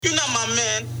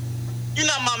man. You're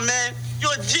not my man.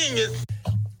 You're a genius.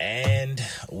 And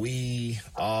we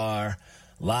are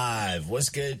live. What's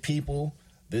good, people?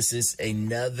 This is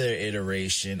another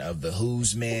iteration of the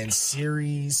Who's Man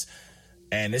series.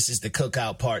 And this is the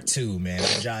Cookout Part 2, man.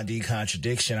 I'm John D.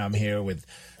 Contradiction. I'm here with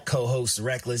co-host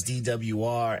Reckless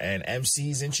DWR and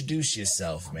MCs. Introduce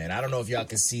yourself, man. I don't know if y'all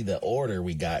can see the order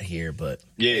we got here, but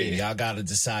hey, y'all got to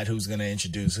decide who's going to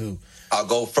introduce who. I'll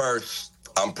go first.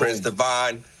 I'm Prince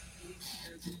Divine,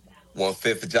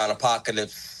 1/5 of John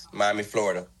Apocalypse, Miami,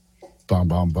 Florida.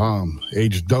 Bomb.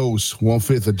 H Dose,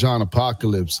 1/5 of John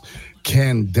Apocalypse,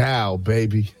 Ken Dow,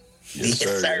 baby. Yes,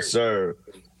 sir.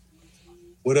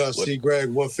 What up, C. Greg?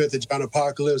 1/5 of John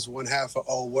Apocalypse, 1/2 of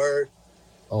Old Word.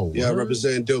 Oh, yeah,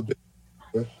 representing Dill.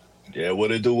 Yeah,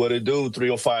 what it do?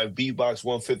 305 Beatbox,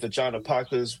 1/5 of John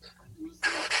Apocalypse.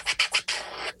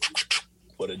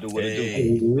 What it do?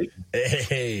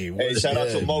 Hey, shout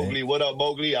out to Mowgli. Man. What up,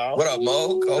 Mowgli? What up,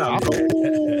 Mowgli?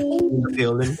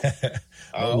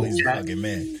 Mowgli's rocking,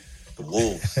 man. The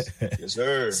Wolves. Yes,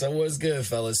 sir. So what's good,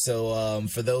 fellas? So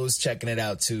for those checking it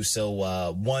out too,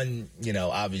 so one,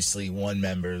 obviously one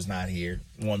member is not here.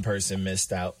 One person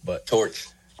missed out, but Torch,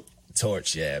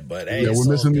 yeah. But hey, we're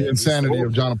missing the insanity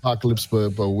of John Apocalypse,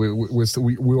 but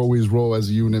we always roll as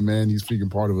a unit, man. He's freaking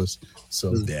part of us.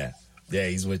 So yeah,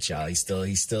 he's with y'all. He's still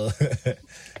he's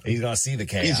gonna see the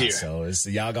chaos. So it's,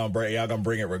 y'all gonna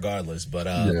bring it regardless. But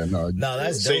no,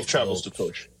 that's safe dope, travels to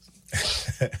Torch.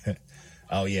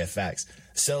 Oh yeah, facts.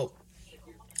 So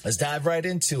let's dive right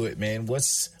into it, man.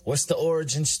 What's the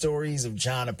origin stories of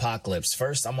John Apocalypse?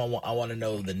 First, I want to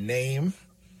know the name,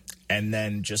 and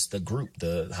then just the group,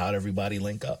 how'd everybody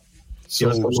link up? So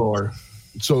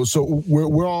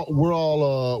we're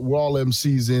all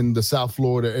MCs in the South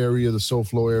Florida area, the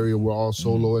SoFlo area. We're all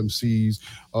solo MCs,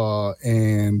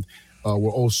 and we're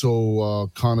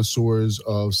also connoisseurs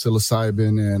of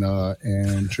psilocybin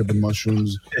and tripping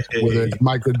mushrooms, whether it's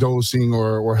microdosing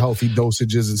or healthy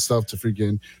dosages and stuff to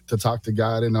talk to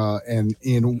God. And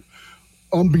in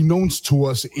unbeknownst to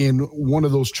us, in one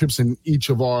of those trips in each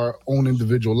of our own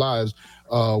individual lives,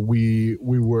 we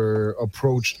were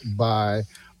approached by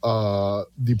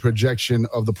the projection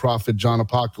of the prophet John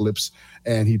Apocalypse,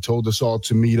 and he told us all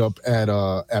to meet up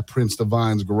at Prince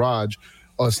Divine's garage.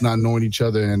 Us not knowing each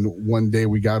other, and one day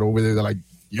we got over there. They're like,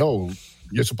 "Yo,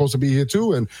 you're supposed to be here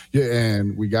too," and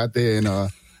we got there,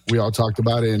 and we all talked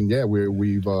about it, and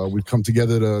we've come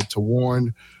together to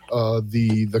warn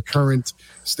the current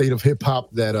state of hip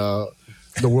hop that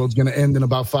the world's gonna end in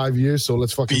about 5 years. So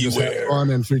let's fucking just have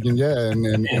fun and freaking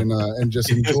and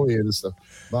just enjoy it and stuff.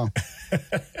 Wow.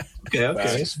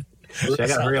 Okay. I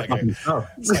gotta hurry up on myself.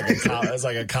 It's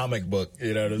like a comic book,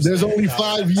 There's only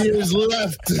 5 years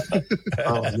left.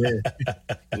 Oh man.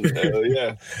 Hell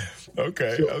yeah.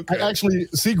 Okay. Actually,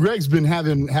 see, Greg's been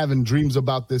having dreams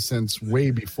about this since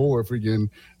way before freaking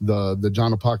the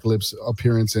John Apocalypse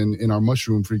appearance in our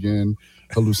mushroom freaking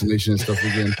hallucination and stuff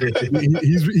again.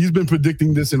 He's been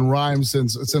predicting this in rhymes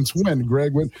since when,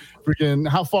 Greg? When freaking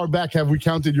how far back have we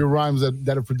counted your rhymes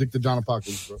that have predicted John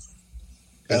Apocalypse, bro?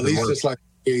 At least it's like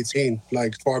 18,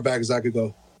 like far back as I could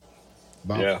go.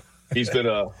 Wow. Yeah, he's been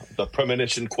the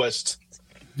premonition quest.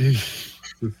 Yes,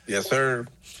 sir.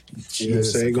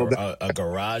 A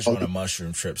garage on a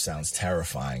mushroom trip sounds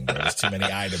terrifying. Bro. There's too many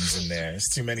items in there. There's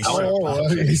too many.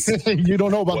 You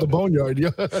don't know about the boneyard.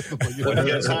 When it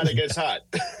gets hot, it gets hot.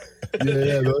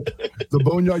 The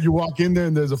boneyard. You walk in there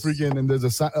and there's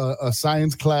a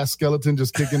science class skeleton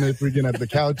just kicking it freaking at the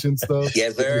couch and stuff.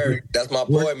 Yes, sir. That's my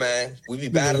boy, man. We be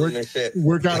battling and shit.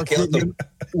 Workout equipment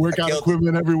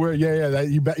everywhere.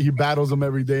 He battles them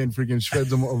every day and freaking shreds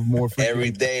them of more.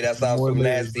 Every day. That's how so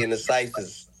nasty in the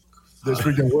ciphers. There's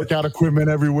freaking workout equipment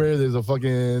everywhere. There's a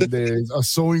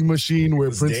sewing machine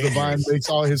where Prince Divine makes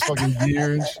all his fucking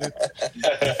gear and shit.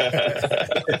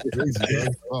 Crazy,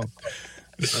 bro.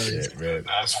 Shit, man.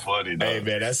 That's funny, though. Hey,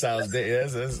 man, that sounds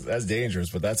that's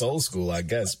dangerous, but that's old school, I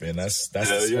guess, man. That's the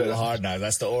school of hard knocks.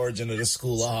 That's the origin of the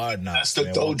school of hard knocks.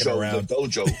 That's the dojo. The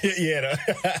dojo.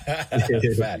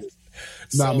 Fact.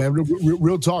 Nah, man,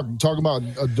 real talk. Talking about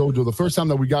a dojo. The first time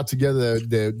that we got together,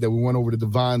 that we went over to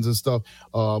Divines and stuff,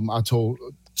 I told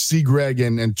C. Greg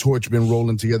and Torch been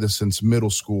rolling together since middle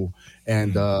school,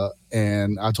 and I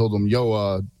told them,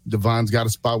 "Yo, Divines got a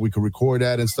spot we could record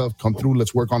at and stuff. Come through,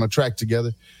 let's work on a track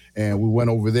together." And we went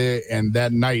over there, and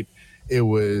that night it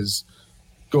was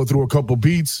go through a couple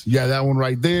beats. Yeah, that one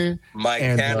right there. Mike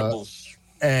Cannibals.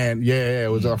 And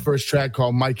it was our first track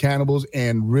called Mike Cannibals,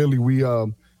 and really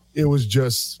it was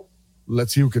just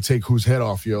let's see who could take whose head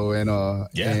off, yo. And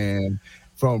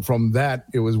from that,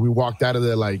 it was we walked out of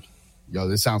there like, yo,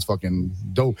 this sounds fucking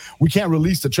dope. We can't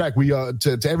release the track. We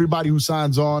to everybody who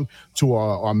signs on to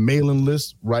our mailing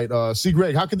list, right? C.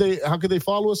 Greg, how could they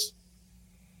follow us?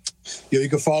 Yeah, you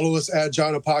can follow us at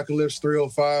John Apocalypse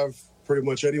 305, pretty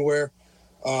much anywhere.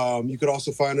 You could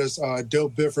also find us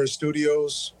Dope Different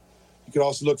Studios. You can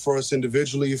also look for us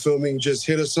individually. You feel me? Just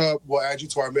hit us up. We'll add you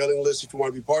to our mailing list if you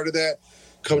want to be part of that.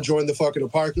 Come join the fucking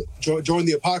join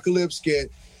the apocalypse.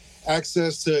 Get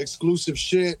access to exclusive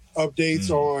shit, updates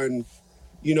on,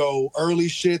 early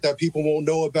shit that people won't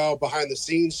know about, behind the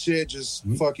scenes shit. Just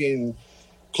fucking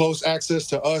close access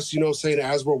to us. Saying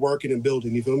as we're working and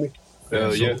building. You feel me?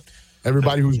 Yeah.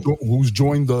 Everybody who's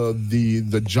joined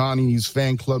the Johnny's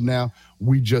fan club now,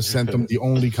 we just sent them the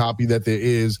only copy that there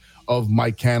is of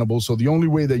Mike Cannibal. So the only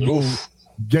way that you'll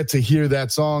get to hear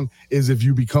that song is if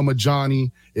you become a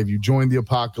Johnny, if you join the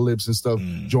Apocalypse and stuff,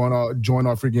 join our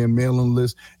freaking mailing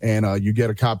list, and you get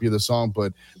a copy of the song.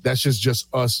 But that's just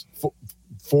us.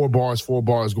 Four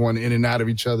bars going in and out of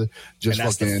each other. And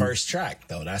that's the first track,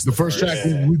 though. That's the first track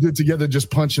we did together, just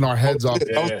punching our heads off.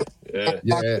 Yeah.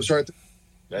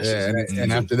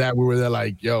 And after that, we were there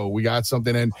like, yo, we got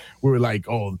something. And we were like,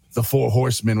 oh, the Four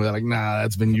Horsemen. We're like, nah,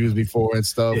 that's been used before and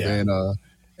stuff. Yeah.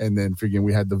 And then freaking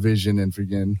we had the Vision, and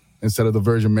freaking instead of the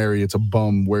Virgin Mary, it's a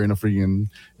bum wearing a freaking,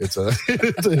 it's a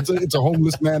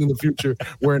homeless man in the future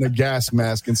wearing a gas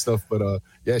mask and stuff. But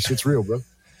yeah, shit's real, bro.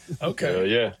 Okay.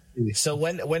 Yeah. So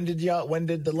when did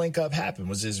the link up happen?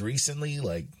 Was this recently?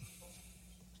 Like,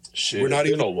 shit,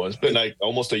 it's been like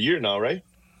almost a year now, right?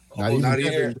 Not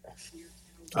even.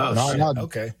 Oh,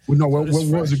 okay. No, when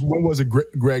was it,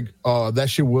 Greg? That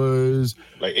shit was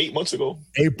like 8 months ago.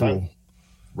 April,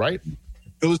 right?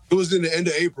 It was in the end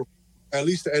of April, at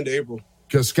least the end of April.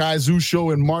 Because Sky Zoo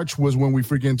show in March was when we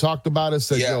freaking talked about it.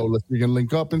 Said, yo, let's freaking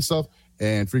link up and stuff.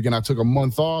 And freaking, I took a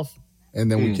month off,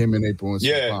 and then we came in April and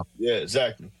stuff. Yeah,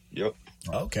 exactly. Yep.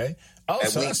 Okay. Oh, and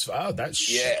so that's that's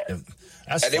and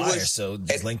fire. So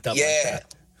just linked up like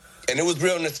that. And it was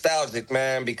real nostalgic,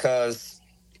 man, because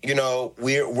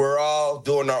we're all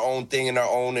doing our own thing in our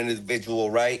own individual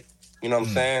right. You know what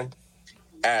I'm saying?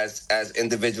 As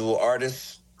individual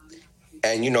artists.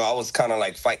 And I was kind of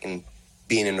like fighting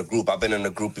being in a group. I've been in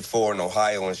a group before in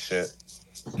Ohio and shit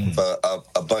for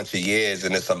a bunch of years,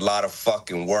 and it's a lot of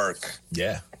fucking work.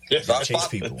 Yeah. So I chase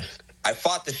people. I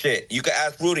fought the shit. You can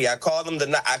ask Rudy. I called him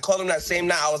that same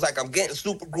night. I was like, I'm getting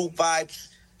super group vibes,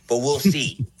 but we'll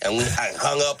see. And I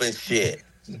hung up and shit.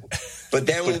 But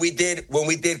then when we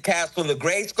did Castle of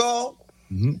Grayskull,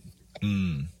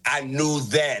 I knew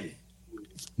then.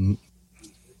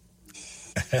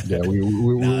 Yeah,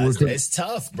 it's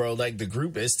tough, bro. Like the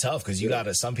group is tough because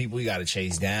some people you gotta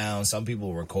chase down. Some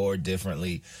people record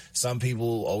differently. Some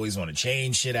people always want to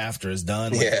change shit after it's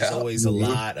done. Like, there's always a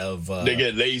lot of they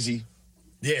get lazy.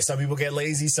 Yeah, some people get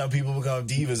lazy. Some people become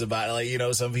divas about it.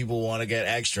 Like, some people want to get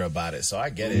extra about it. So I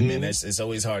get it, man. It's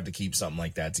always hard to keep something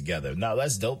like that together. No,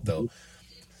 that's dope, though.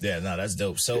 Yeah, no, that's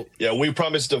dope. So yeah, we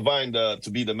promised Divine to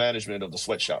be the management of the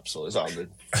sweatshop, so it's all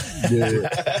good. Yeah,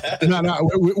 no.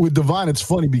 With Divine, it's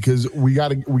funny because we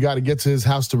gotta get to his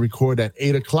house to record at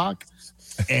 8:00,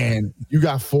 and you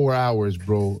got 4 hours,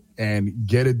 bro, and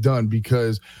get it done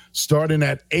because starting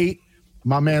at 8.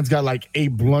 My man's got like 8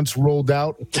 blunts rolled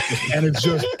out, and it's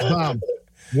just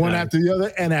one after the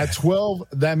other. And at 12,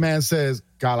 that man says,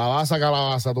 "Calabaza,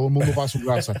 calabaza, todo el mundo pa' su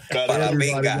casa."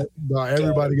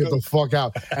 Everybody get the fuck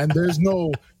out. And there's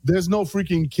no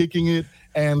freaking kicking it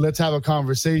and let's have a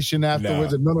conversation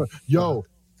afterwards. No. Yo,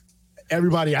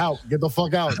 everybody out. Get the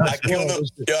fuck out. I killed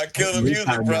the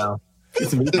music, bro.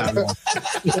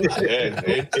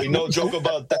 Ain't no joke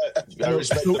about that. I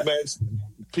respect the man's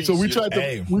piece. So we tried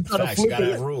to flip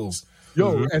it. Rules.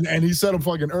 Yo, and he set them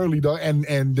fucking early, dog.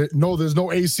 And no, there's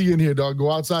no AC in here, dog. Go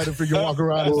outside and freaking walk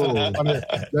around.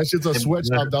 That shit's a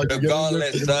sweatshop, dog. The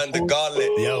gauntlet, son. The gauntlet.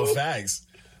 Yo, facts.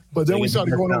 But then we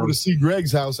started going over to see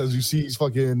Greg's house. As you see, he's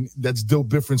fucking, that's Still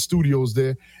Different Studios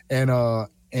there.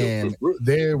 And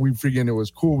there we freaking, it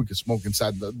was cool. We could smoke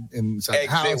inside the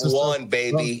house. Exit 1,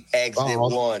 baby. Exit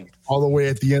 1. All the way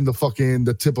at the end of fucking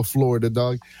the tip of Florida,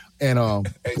 dog. And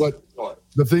but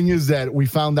the thing is that we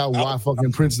found out why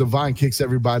fucking Prince Divine kicks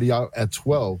everybody out at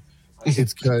 12.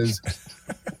 It's because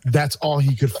that's all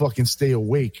he could fucking stay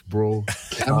awake, bro.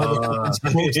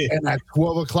 And at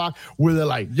 12 o'clock, where they're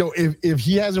like, yo, if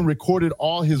he hasn't recorded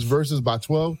all his verses by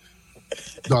 12,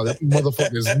 dog, that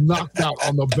motherfucker is knocked out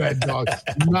on the bed, dog.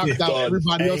 Knocked out.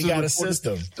 Everybody else got a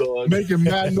system, making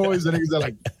mad noise, and he's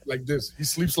like this. He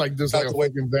sleeps like this, like a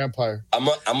fucking vampire. I'm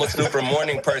a super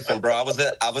morning person, bro. I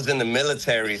was in the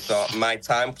military, so my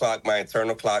time clock, my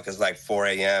internal clock is like 4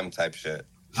 a.m. type shit.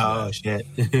 Oh shit.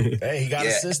 Hey, he got a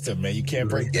Yeah. system, man. You can't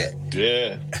break that.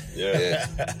 Yeah.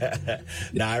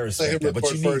 Nah, I Let respect him that, but you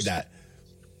report need first. that.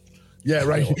 Yeah,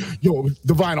 right. Yo,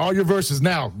 Divine, all your verses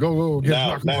now. Go. Get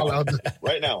Now, rock 'em all out.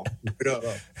 right now.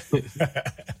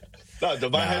 No,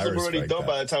 Divine has them already done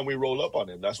by the time we roll up on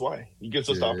him. That's why. He gives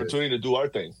us the opportunity to do our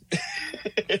thing.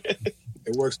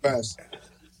 It works fast.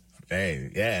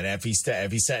 Hey, yeah, and if he's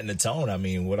setting the tone, I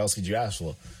mean, what else could you ask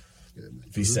for?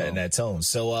 If he's setting that tone.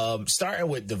 So, starting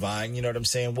with Divine, you know what I'm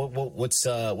saying? What's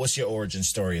your origin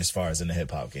story as far as in the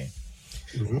hip hop game?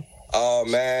 Oh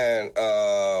man,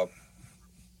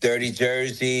 Dirty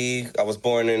Jersey. I was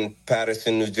born in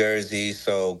Patterson, New Jersey.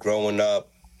 So growing up,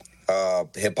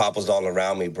 hip hop was all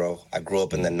around me, bro. I grew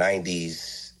up in the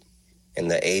 90s, in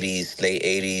the 80s, late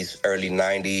 80s, early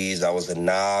 90s. I was a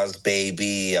Nas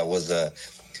baby. I was a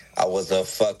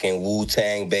fucking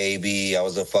Wu-Tang baby. I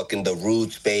was a fucking The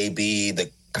Roots baby. The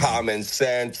Common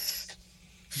Sense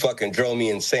fucking drove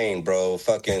me insane, bro.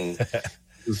 Fucking.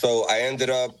 So I ended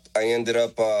up.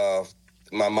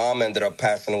 My mom ended up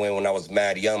passing away when I was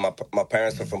mad young. My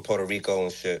parents are from Puerto Rico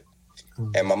and shit,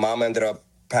 and my mom ended up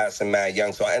passing mad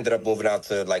young. So I ended up moving out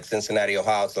to like Cincinnati,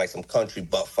 Ohio, to like some country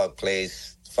butt fuck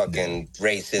place. Fucking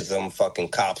racism, fucking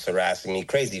cops harassing me,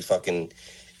 crazy fucking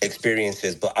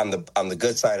experiences. But on the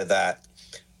good side of that,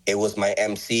 it was my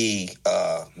MC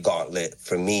gauntlet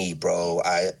for me, bro.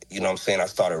 You know what I'm saying? I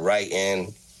started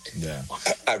writing. Yeah.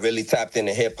 I really tapped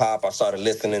into hip hop. I started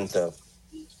listening to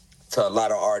a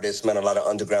lot of artists, man, a lot of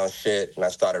underground shit, and I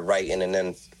started writing. And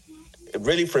then,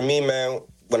 really for me, man,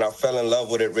 when I fell in love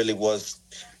with it, really was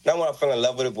not when I fell in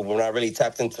love with it, but when I really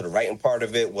tapped into the writing part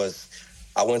of it was.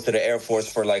 I went to the Air Force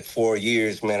for like 4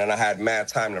 years, man, and I had mad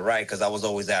time to write because I was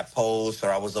always at post or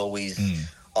I was always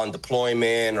on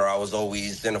deployment or I was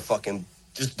always in a fucking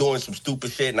just doing some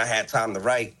stupid shit and I had time to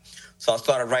write. So I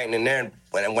started writing in there.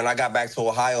 And when I got back to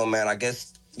Ohio, man, I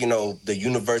guess, you know, the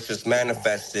universe just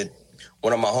manifested.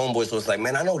 One of my homeboys was like,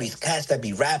 man, I know these cats that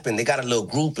be rapping. They got a little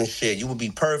group and shit. You would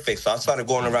be perfect. So I started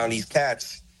going around these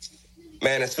cats.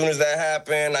 Man, as soon as that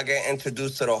happened, I got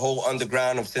introduced to the whole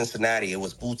underground of Cincinnati. It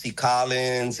was Bootsy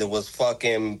Collins. It was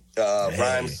fucking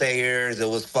Rhyme Sayers. It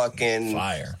was fucking...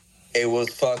 Fire. It was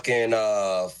fucking...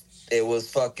 It was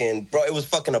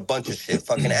fucking a bunch of shit.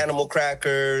 Fucking Animal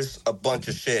Crackers, a bunch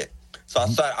of shit. So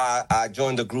I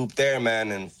joined the group there,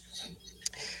 man, and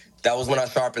that was when I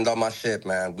sharpened all my shit,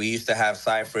 man. We used to have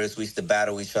ciphers. We used to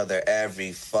battle each other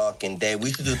every fucking day. We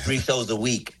used to do 3 shows a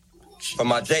week. For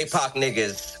my J-Pac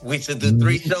niggas, we should do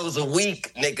 3 shows a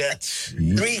week, nigga.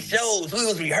 3 shows. We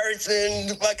was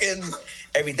rehearsing fucking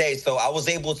every day. So I was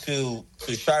able to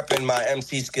sharpen my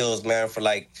MC skills, man, for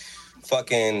like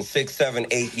fucking 6, 7,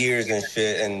 8 years and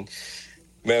shit. And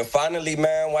man, finally,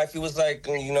 man, wifey was like,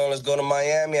 you know, let's go to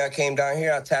Miami. I came down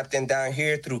here. I tapped in down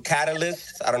here through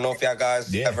Catalyst. I don't know if y'all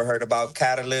guys ever heard about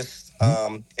Catalyst.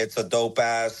 It's a dope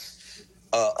ass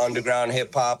underground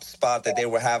hip hop spot that they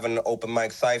were having an open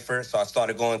mic cypher. So I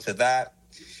started going to that.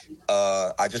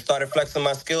 I just started flexing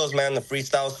my skills, man. The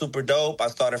freestyle was super dope. I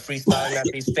started freestyling at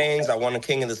these things. I won a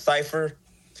King of the Cypher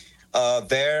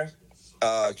there.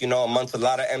 You know, amongst a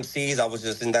lot of MCs, I was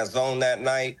just in that zone that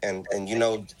night. And you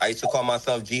know, I used to call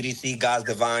myself GDC, God's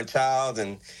Divine Child.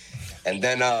 And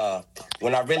then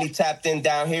when I really tapped in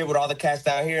down here with all the cats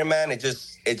down here, man, it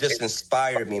just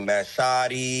inspired me, man.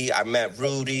 Shoddy, I met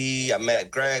Rudy, I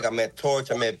met Greg, I met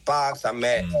Torch, I met Box, I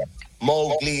met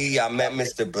Mowgli, I met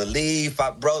Mr. Belief.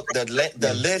 Bro,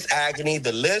 the list, Agony,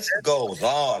 the list goes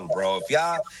on, bro.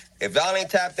 If y'all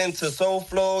ain't tapped into Soul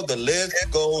Flow, the list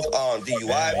goes on.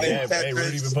 DUI, Hey,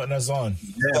 Rudy been putting us on.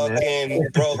 Fucking,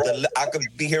 bro, I could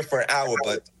be here for an hour,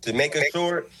 but to make it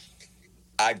short,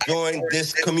 I joined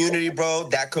this community, bro.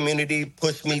 That community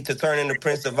pushed me to turn into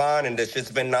Prince Devon, and the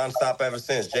shit's been nonstop ever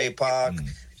since. J-Pac,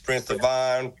 Prince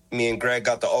Devon, me and Greg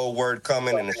got the old word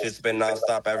coming, and the shit's been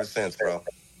nonstop ever since, bro.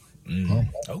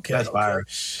 Okay. That's fire.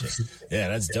 Yeah,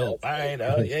 that's dope. All right.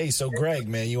 Hey, so Greg,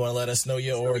 man, you want to let us know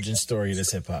your origin story of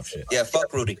this hip hop shit? Yeah,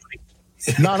 fuck Rudy.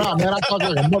 No, man, I talk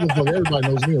like a motherfucker. Everybody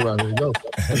knows me around here. Go.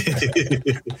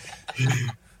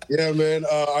 Yeah, man.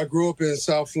 I grew up in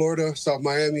South Florida, South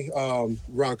Miami,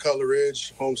 around Cutler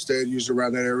Ridge, Homestead, usually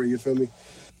around that area, you feel me?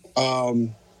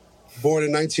 Born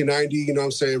in 1990, you know what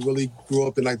I'm saying? Really grew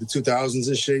up in like the 2000s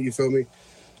and shit, you feel me?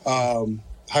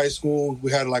 High school,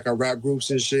 we had like our rap groups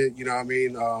and shit, you know what I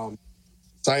mean?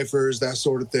 Ciphers, that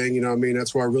sort of thing, you know what I mean?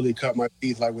 That's where I really cut my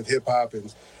teeth, like with hip hop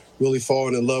and really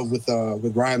falling in love with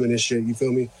rhyming and shit, you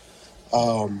feel me?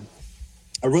 I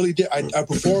really did. I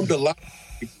performed a lot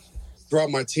throughout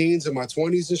my teens and my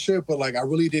 20s and shit, but like I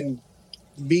really didn't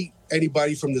meet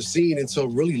anybody from the scene until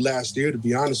really last year, to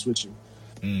be honest with you.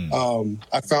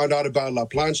 I found out about La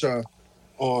Plancha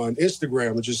on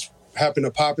Instagram. It just happened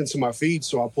to pop into my feed.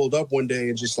 So I pulled up one day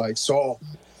and just like saw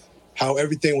how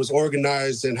everything was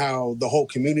organized and how the whole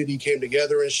community came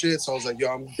together and shit. So I was like, yo,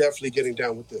 I'm definitely getting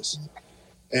down with this.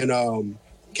 And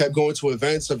kept going to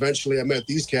events. Eventually I met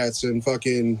these cats and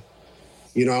fucking,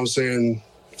 you know what I'm saying,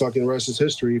 fucking rest is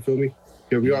history, you feel me?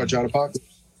 Here we are, John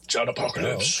Apocalypse. John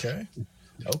Apocalypse.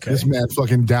 Okay. This man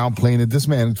fucking downplaying it. This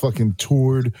man fucking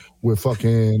toured with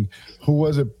fucking, who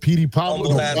was it? P.D. Pablo?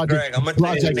 Humble ass Greg. I'm going to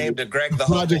change the name to Greg the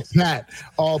Project Pat,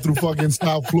 all through fucking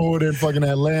South Florida and fucking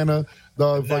Atlanta.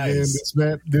 Fucking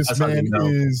this man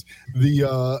is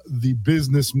the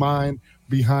business mind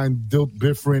behind Dilt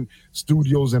Different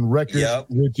Studios and Records,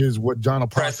 which is what John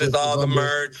Apocalypse presses all the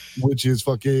merch, which is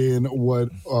fucking what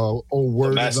Old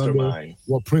Word is under,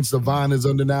 what Prince Divine is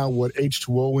under now, what H2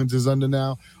 Owens is under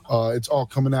now. It's all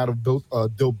coming out of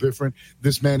Dilt Different.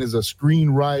 This man is a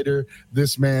screenwriter.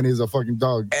 This man is a fucking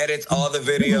dog. Edits all the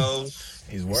videos.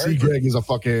 He's working. C. Greg is a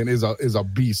fucking is a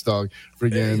beast, dog.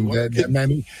 Freaking that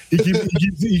man. He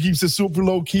keeps it super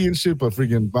low key and shit, but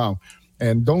freaking bomb.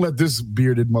 And don't let this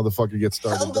bearded motherfucker get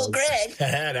started. Humble Greg.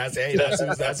 that's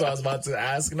what I was about to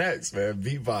ask next, man.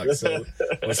 Beatbox. So,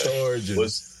 what's the origin?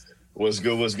 What's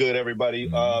good, everybody?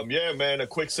 Yeah, man, a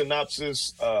quick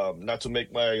synopsis. Not to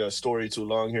make my story too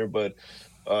long here, but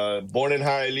born in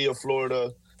Hialeah,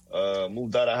 Florida.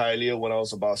 Moved out of Hialeah when I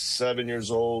was about 7 years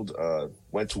old.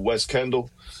 Went to West Kendall,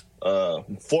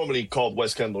 formerly called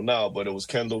West Kendall now, but it was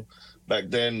Kendall back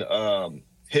then.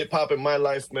 Hip hop in my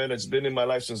life, man, it's been in my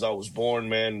life since I was born,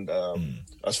 man.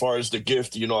 As far as the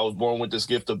gift, I was born with this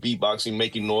gift of beatboxing,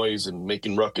 making noise and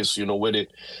making ruckus, with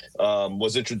it.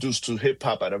 Was introduced to hip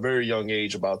hop at a very young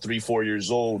age, about 3-4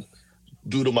 years old,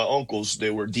 due to my uncles. They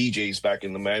were DJs back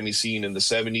in the Miami scene in the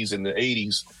 70s and the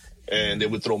 80s. And they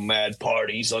would throw mad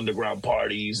parties, underground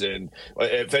parties. And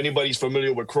if anybody's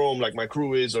familiar with Chrome, like my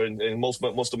crew is, or in most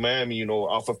of Miami,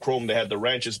 off of Chrome, they had the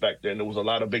ranches back then. There was a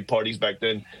lot of big parties back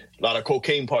then, a lot of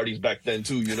cocaine parties back then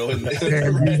too. Damn,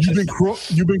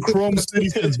 you've been Chrome City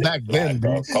since back then,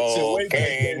 bro.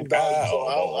 Cocaine. I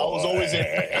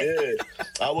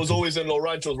was always in Los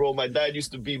Ranchos, bro. My dad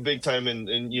used to be big time in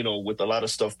with a lot of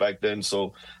stuff back then.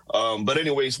 So, but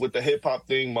anyways, with the hip hop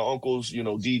thing, my uncles,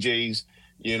 DJs.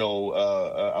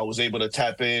 I was able to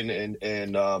tap in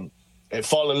and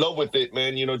fall in love with it,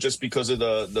 man, just because of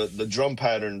the drum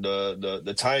pattern,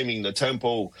 the timing, the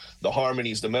tempo, the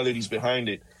harmonies, the melodies behind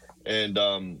it. And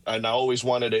I always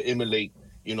wanted to emulate,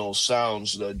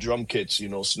 sounds, the drum kits,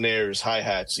 snares,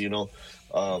 hi-hats,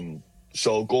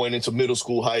 So going into middle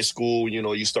school, high school,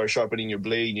 you start sharpening your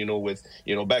blade, with,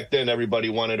 back then everybody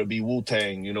wanted to be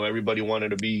Wu-Tang, everybody wanted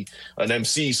to be an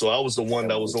MC. So I was the one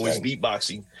that was always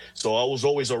beatboxing. So I was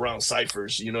always around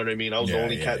ciphers, you know what I mean? I was the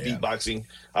only cat beatboxing,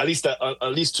 at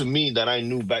least to me that I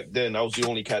knew back then. I was the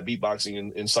only cat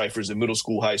beatboxing in ciphers in middle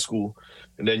school, high school.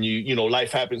 And then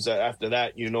life happens after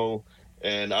that,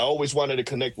 And I always wanted to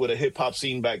connect with a hip hop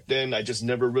scene back then. I just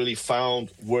never really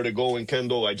found where to go in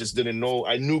Kendall. I just didn't know.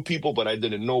 I knew people, but I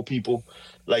didn't know people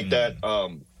like that.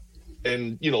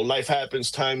 And life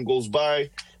happens. Time goes by.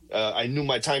 I knew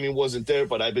my timing wasn't there,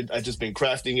 but I just been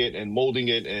crafting it and molding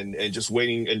it and just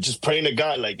waiting and just praying to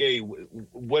God, like, hey,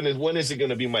 when is it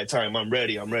gonna be my time? I'm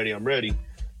ready.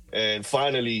 And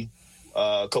finally,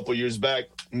 a couple years back,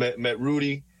 met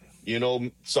Rudy.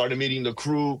 Started meeting the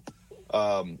crew.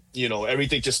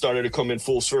 Everything just started to come in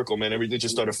full circle, man. Everything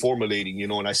just started formulating,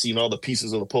 and I seen all the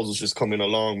pieces of the puzzles just coming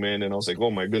along, man. And I was like,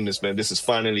 oh my goodness, man, this is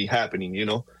finally happening,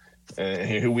 and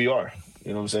here we are.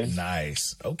 You know what I'm saying?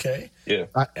 Nice. Okay. Yeah.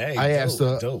 I asked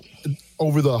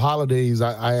over the holidays,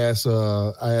 I asked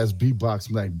Beatbox,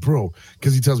 I'm like, bro,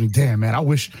 because he tells me, damn, man, I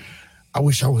wish I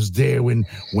was there when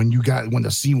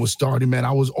the scene was starting, man.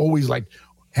 I was always like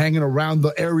hanging around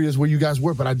the areas where you guys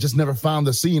were, but I just never found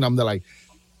the scene. I'm there like,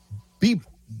 Beep,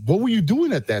 what were you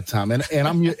doing at that time? And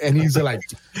he's like,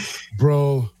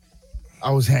 bro,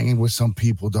 I was hanging with some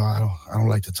people, dog. I don't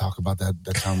like to talk about that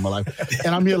time of my life.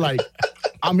 And I'm here like,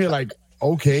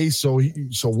 okay, so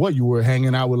what? You were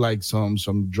hanging out with like some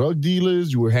drug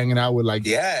dealers. You were hanging out with like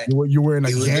You were in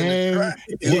a gang.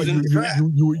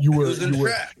 You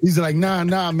were. He's like, nah,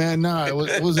 man, nah.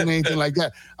 It wasn't anything like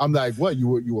that. I'm like, what? You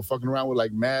were fucking around with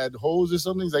like mad hoes or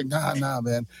something? He's like, nah,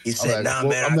 man. He said, like,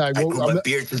 man. I grew up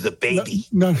beards as a baby.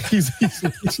 No,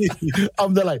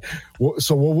 I'm like,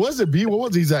 so what was it, B? What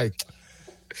was it? He's like,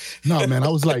 no, man. I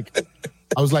was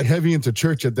like heavy into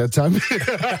church at that time.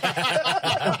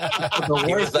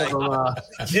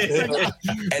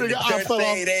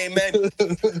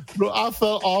 Bro, I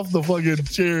fell off the fucking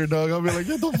chair, dog. I'm like,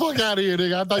 get the fuck out of here,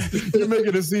 nigga. I thought you're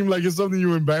making it seem like it's something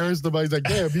you're embarrassed about. He's like,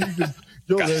 yeah,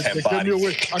 Yo, they kept me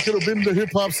away. I could have been in the hip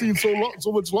hop scene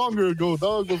so much longer ago,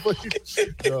 dog. We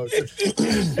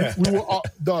were all,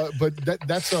 dog, but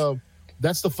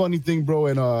that's the funny thing, bro.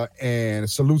 And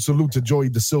salute to Joey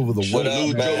Da Silva, the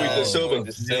Salute one. Joey Da Silva.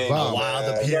 The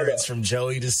wild appearance from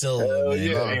Joey Da Silva.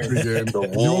 He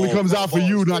only comes out for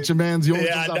you, not your man's.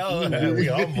 Yeah, I know. We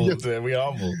humbled. We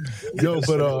humbled. Yo,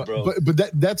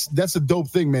 but that's a dope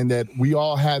thing, man. That we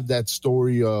all have that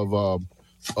story of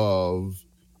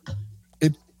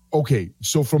it. Okay,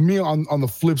 so for me on the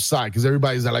flip side, because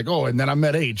everybody's like, oh, and then I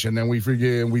met H, and then we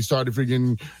started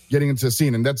getting into the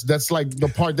scene, and that's like the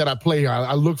part that I play.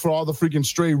 I look for all the freaking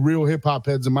stray real hip hop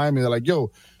heads in Miami. They're like,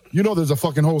 yo, you know, there's a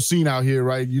fucking whole scene out here,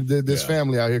 right? There's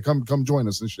family out here. Come join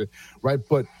us and shit, right?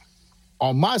 But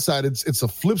on my side, it's a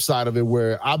flip side of it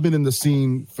where I've been in the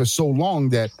scene for so long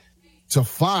that to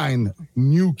find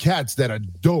new cats that are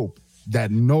dope,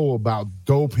 that know about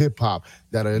dope hip hop,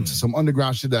 that are into some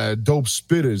underground shit, that are dope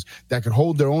spitters, that could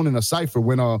hold their own in a cipher.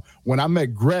 When I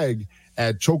met Greg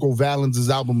at Choco Valens'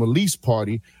 album release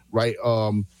party, right?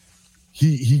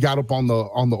 He got up on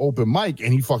the open mic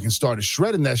and he fucking started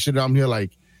shredding that shit. And I'm here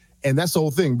like, and that's the whole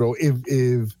thing, bro.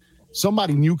 If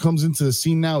somebody new comes into the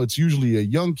scene now, it's usually a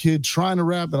young kid trying to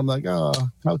rap, and I'm like, oh,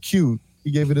 how cute.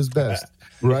 He gave it his best,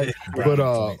 right? But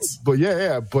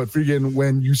yeah. But freaking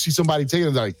when you see somebody taking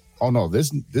it, like, oh no, this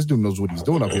dude knows what he's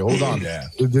doing up here. Hold on. Yeah.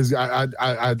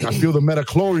 I feel the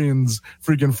metachlorians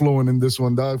freaking flowing in this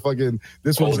one, dog. Fucking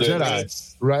this one's a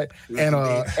Jedi, right? And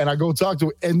I go talk to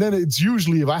him, and then it's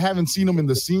usually if I haven't seen him in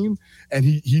the scene and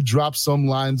he drops some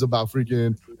lines about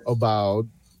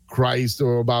Christ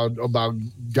or about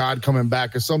God coming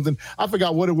back or something. I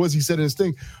forgot what it was he said in his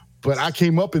thing. But I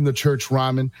came up in the church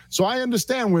rhyming, so I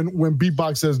understand when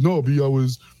beatbox says no. B, I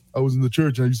was in the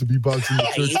church and I used to beatbox in the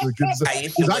church.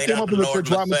 Because I came up in the church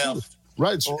rhyming too,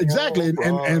 right? Exactly,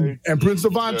 and Prince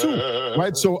Divine too,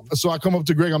 right? So I come up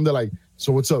to Greg. I'm there like,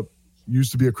 so what's up? You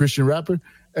used to be a Christian rapper,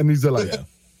 and he's there like,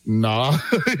 nah.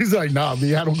 He's like, nah,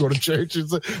 me, I don't go to church.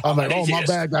 I'm like, oh my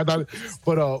bad. I thought,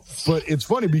 but it's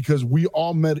funny because we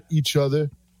all met each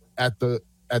other at the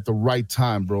right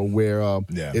time, bro, where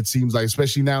it seems like,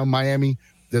 especially now in Miami,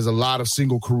 there's a lot of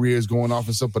single careers going off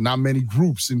and stuff, but not many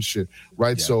groups and shit,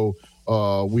 right? Yeah. So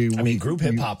group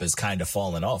hip hop is kind of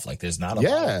falling off. Like there's not a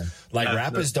lot. Like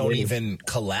rappers don't even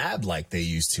collab like they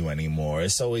used to anymore.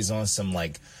 It's always on some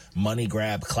like money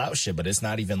grab clout shit, but it's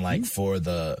not even like for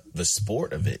the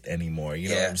sport of it anymore. You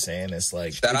know what I'm saying? It's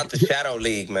like shout out to Shadow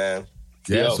League, man.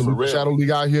 Yeah, so Shadow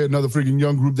League out here, another freaking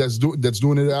young group that's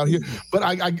doing it out here. But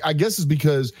I guess it's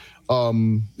because,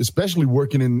 especially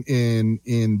working in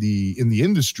the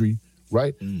industry,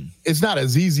 right? It's not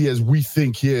as easy as we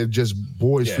think here. Just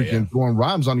boys throwing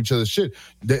rhymes on each other's shit.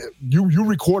 You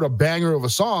record a banger of a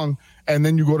song, and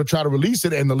then you go to try to release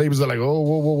it, and the labels are like, oh,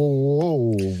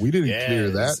 whoa, we didn't clear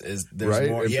that.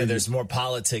 There's more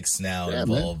politics now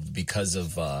involved because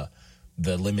of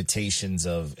the limitations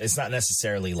of, it's not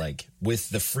necessarily like with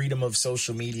the freedom of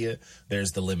social media,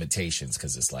 there's the limitations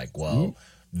because it's like, well,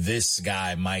 this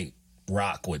guy might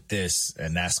rock with this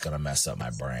and that's going to mess up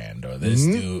my brand, or this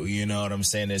dude, you know what I'm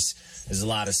saying? There's a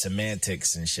lot of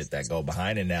semantics and shit that go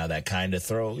behind it now that kind of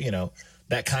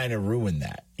that kind of ruined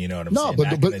that. You know what I'm saying?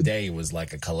 Back in the day, it was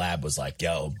like a collab was like,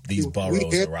 yo, these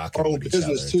boroughs are rocking with each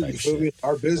other. Too, you feel me?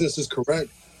 Our business is correct,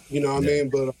 you know what I mean?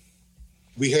 But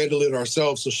we handle it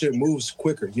ourselves, so shit moves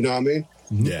quicker. You know what I mean?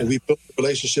 Yeah. And we build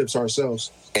relationships ourselves.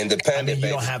 Independent. I mean, you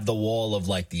don't have the wall of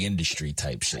like the industry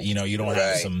type shit. You know, you don't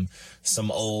have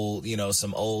some old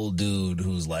dude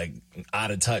who's like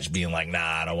out of touch being like, nah,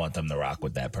 I don't want them to rock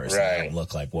with that person. They don't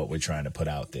look like what we're trying to put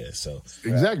out there. So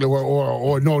exactly.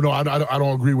 Or no, I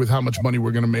don't agree with how much money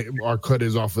we're gonna make. Our cut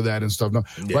is off of that and stuff. No,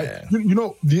 right? You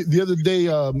know, the other day,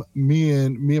 me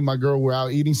and my girl were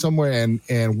out eating somewhere,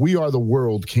 and We Are the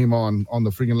World came on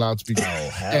the freaking loudspeaker,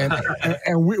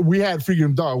 and we had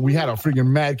freaking dog. We had a freaking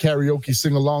mad karaoke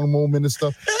sing along moment and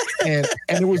stuff, and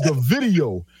it was the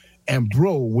video. And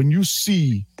bro, when you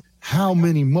see how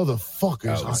many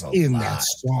motherfuckers are in that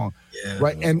song,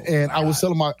 right? And I was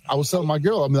telling my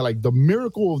girl, I mean, like the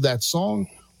miracle of that song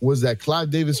was that Clive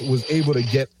Davis was able to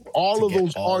get all of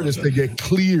those artists to get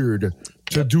cleared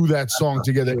to do that song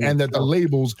together, and that the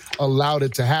labels allowed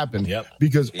it to happen.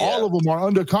 Because all of them are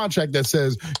under contract that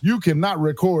says you cannot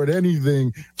record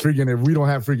anything freaking if we don't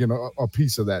have freaking a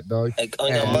piece of that, dog. Like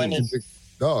on your money.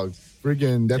 Dog,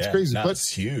 freaking, that's crazy. But it's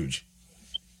huge.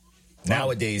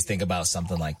 Nowadays, think about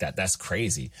something like that. That's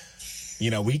crazy. You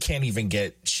know, we can't even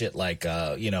get shit like,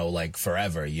 like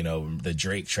Forever, the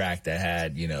Drake track that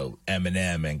had,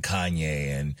 Eminem and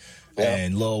Kanye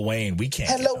and Lil Wayne. We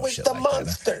can't get no shit like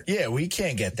monster. That. Yeah, we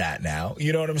can't get that now.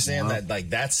 You know what I'm saying? That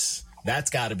like that's that's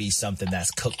got to be something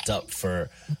that's cooked up for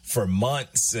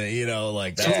months. You know,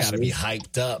 like that's got to be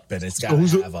hyped up, and it's got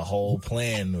to have a whole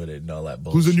plan with it and all that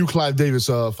bullshit. Who's the new Clive Davis?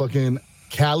 Fucking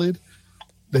Khaled.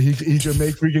 That he can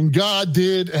make freaking God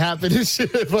did happen and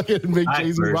shit. Fucking make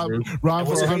Jay-Z rhyme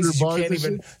for 100 bars.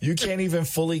 You can't even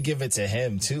fully give it to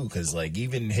him too, because like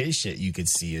even his shit you could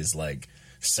see is like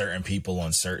certain people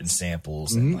on certain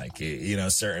samples and like you know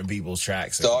certain people's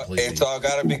tracks. It's all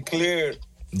gotta be cleared.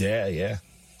 Yeah.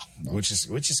 Which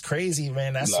is crazy,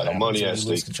 man. That's a lot of money at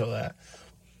stake. Control that.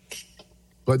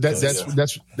 But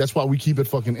that's why we keep it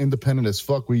fucking independent as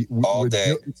fuck.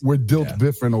 We're dealt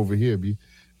different over here, B.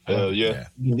 Yeah.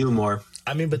 You can do more.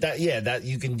 I mean, but that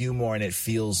you can do more, and it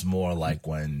feels more like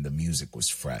when the music was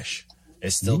fresh.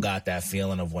 It still got that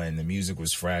feeling of when the music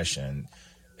was fresh, and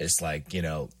it's like, you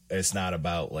know, it's not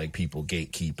about like people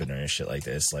gatekeeping or shit like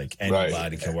this. Like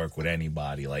anybody can work with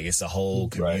anybody. Like it's a whole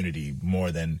community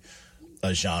more than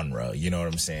a genre. You know what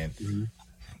I'm saying? Mm-hmm.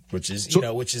 Which is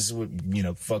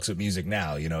fucks with music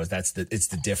now. You know, it's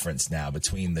the difference now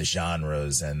between the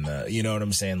genres and you know what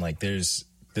I'm saying? Like there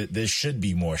should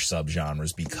be more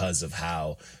subgenres because of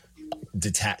how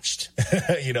detached,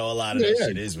 you know, a lot of that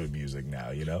shit is with music now,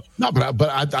 you know. No, but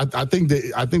I think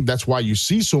that's why you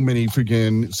see so many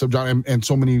freaking subgenres and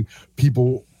so many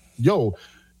people. Yo,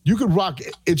 you could rock.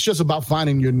 It's just about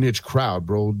finding your niche crowd,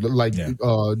 bro. Like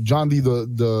John D,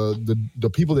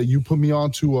 the people that you put me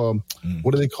on to,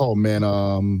 what do they call, man?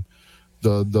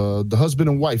 The husband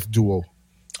and wife duo.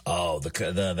 Oh, that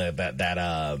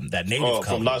native couple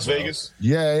from Las Vegas.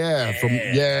 You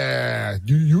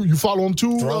follow them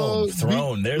too.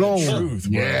 Throne. They're the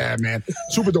truth, bro. Yeah, man,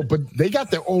 super dope. But they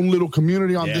got their own little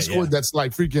community on Discord that's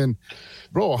like freaking,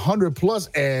 bro, 100 plus,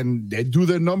 and they do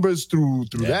their numbers through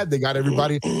that. They got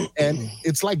everybody, and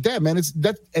it's like that, man. It's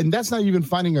that, and that's not even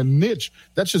finding a niche.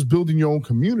 That's just building your own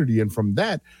community, and from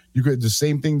that, you get the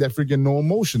same thing that freaking No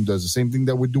Emotion does. The same thing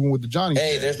that we're doing with the Johnny.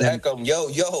 Hey, there's Eckham.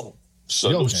 Yo.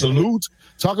 Salute.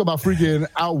 Talk about freaking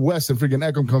out west and freaking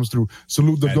Eckham comes through.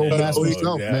 Salute the dope master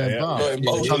himself, man.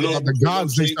 The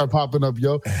gods, they start popping up,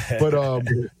 yo. But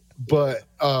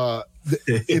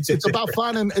it's about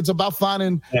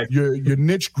finding your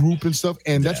niche group and stuff,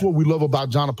 and that's what we love about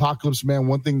John Apocalypse, man.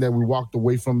 One thing that we walked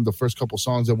away from the first couple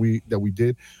songs that we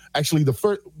did, actually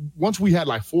once we had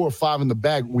like 4 or 5 in the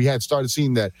bag, we had started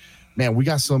seeing that, man, we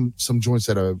got some joints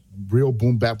that are real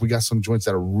boom bap. We got some joints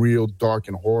that are real dark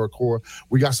and horrorcore.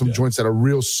 We got some joints that are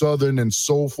real southern and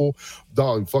soulful.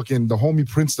 Dog, fucking the homie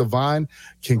Prince Divine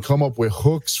can come up with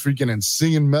hooks, freaking, and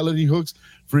singing melody hooks,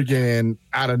 freaking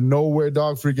out of nowhere,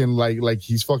 dog. Freaking like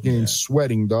he's fucking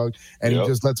sweating, dog, and he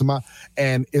just lets him out.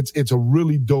 And it's a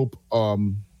really dope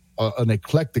an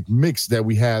eclectic mix that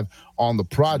we have on the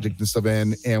project and stuff.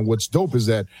 And what's dope is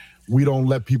that we don't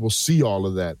let people see all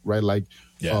of that, right? Like.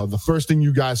 The first thing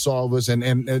you guys saw of us,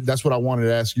 and that's what I wanted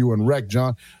to ask you and Rec,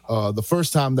 John. The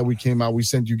first time that we came out, we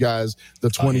sent you guys the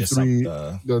 23,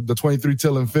 the 23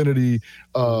 till infinity,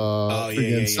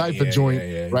 cipher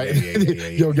joint, right?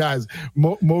 Yo, guys,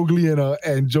 Mowgli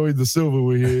and Joey the Silver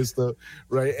were here and stuff,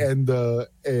 right? And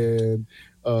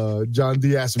John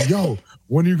D asked him, "Yo,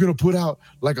 when are you gonna put out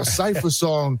like a cipher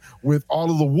song with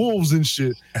all of the wolves and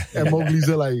shit?" And Mowgli's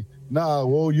like, "Nah,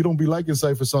 well, you don't be liking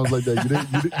cipher songs like that.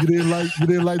 You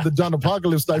didn't like the John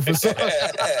Apocalypse cipher song."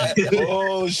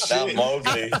 Oh shit,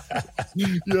 Mowgli.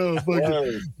 Yo,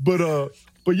 fucking,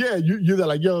 but yeah, you're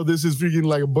like, yo, this is freaking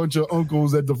like a bunch of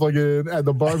uncles at the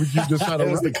barbecue just trying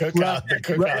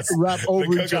to rap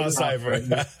over each other. Cipher.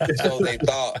 So they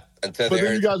thought. But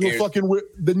then you guys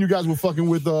were fucking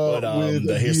with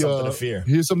the Here's Something to Fear.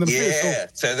 Here's Something to Fear. Yeah,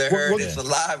 so they heard it's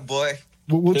alive, boy.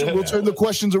 We'll turn the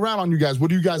questions around on you guys.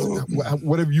 What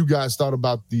have you guys thought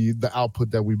about the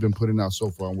output that we've been putting out so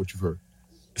far and what you've heard?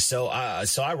 So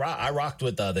I rocked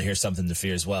with the Here's Something to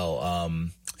Fear as well.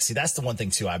 See, that's the one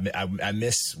thing too. I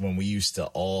miss when we used to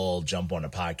all jump on a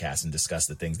podcast and discuss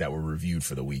the things that were reviewed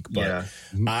for the week. But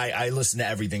I listen to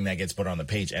everything that gets put on the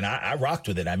page, and I rocked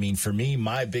with it. I mean, for me,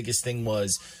 my biggest thing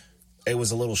was it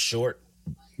was a little short.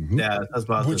 Yeah, that's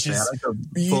what I was going to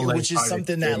say. Which is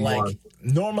something that like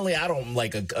normally I don't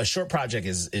like. A short project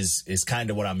is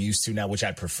kind of what I'm used to now, which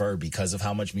I prefer because of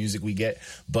how much music we get.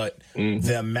 But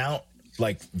the amount,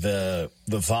 like the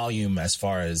volume as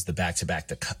far as the back to back,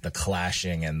 the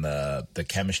clashing and the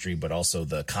chemistry, but also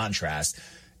the contrast,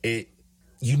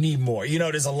 you need more. You know,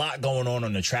 there's a lot going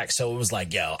on the track, so it was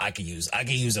like, yo, I could use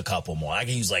a couple more. I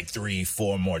could use like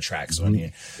 3-4 more tracks on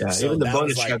here. Yeah, so even the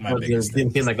bonus track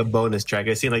didn't seem like a bonus track.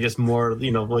 It seemed like just more.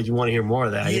 You know, you want to hear more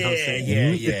of that.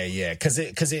 Yeah.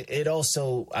 Because it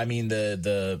also, I mean,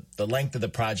 the length of the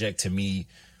project to me,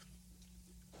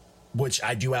 which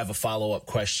I do have a follow-up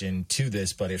question to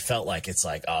this, but it felt like it's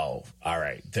like, oh, all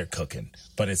right, they're cooking.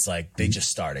 But it's like they just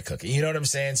started cooking. You know what I'm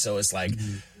saying? So it's like,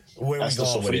 where are we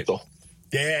going with it?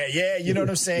 Yeah, you know what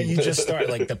I'm saying? You just start,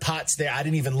 like, the pot's there. I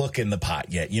didn't even look in the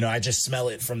pot yet. You know, I just smell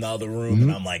it from the other room,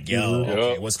 and I'm like, yo,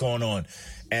 okay, what's going on?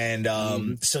 And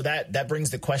so that brings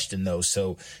the question, though.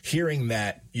 So hearing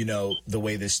that, you know, the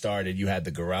way this started, you had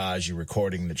the garage, you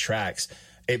recording the tracks,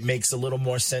 it makes a little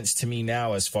more sense to me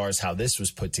now as far as how this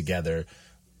was put together.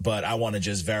 But I want to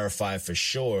just verify for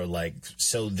sure. Like,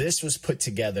 so this was put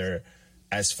together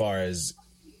as far as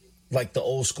like the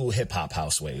old school hip hop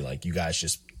house way. Like, you guys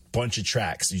just bunch of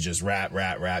tracks. You just rap.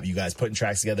 You guys putting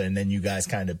tracks together, and then you guys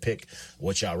kind of pick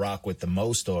what y'all rock with the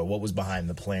most, or what was behind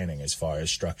the planning as far as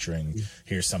structuring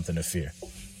Here's Something to Fear?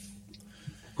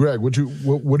 Greg, what do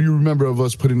you remember of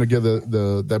us putting together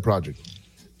that project?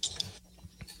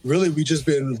 Really, we just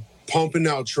been pumping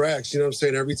out tracks. You know what I'm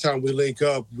saying? Every time we link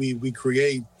up, we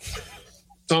create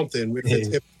something.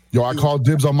 Yo, I call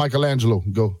dibs on Michelangelo.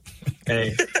 Go.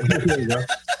 Hey.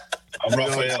 I'm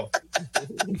Raphael.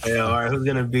 Hey, all right, who's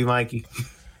gonna be Mikey?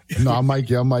 No, I'm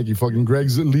Mikey. Fucking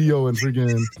Greg's Leo and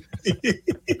freaking.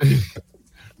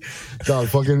 God,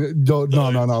 fucking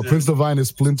no. Prince Divine is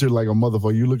splintered like a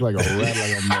motherfucker. You look like a rat,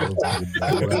 like a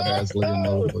motherfucker. Ass looking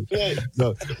motherfucker.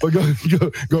 No,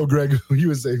 but go, Greg. You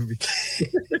would save me.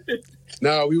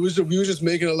 No, we was just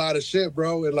making a lot of shit,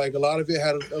 bro, and like a lot of it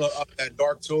had that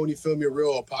dark tone. You feel me? A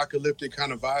real apocalyptic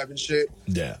kind of vibe and shit.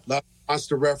 Yeah. A lot of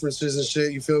monster references and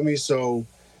shit. You feel me? So,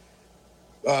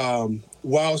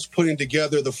 whilst putting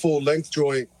together the full length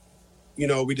joint, you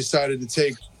know, we decided to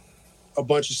take a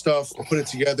bunch of stuff, put it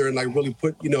together, and like really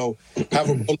put, you know, have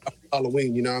a roll out for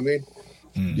Halloween. You know what I mean?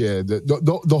 Yeah.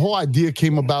 The whole idea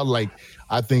came about, like,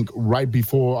 I think right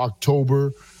before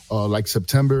October, like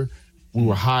September. We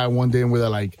were high one day and we were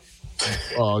like,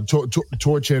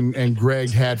 Torch and Greg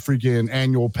had freaking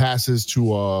annual passes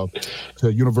to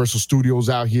Universal Studios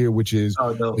out here, which is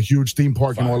a huge theme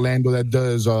park in Orlando that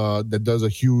does a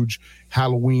huge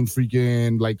Halloween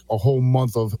freaking, like, a whole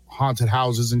month of haunted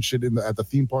houses and shit at the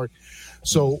theme park.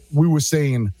 So we were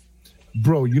saying,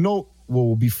 bro, you know what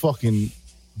will be fucking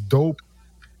dope?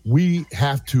 We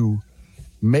have to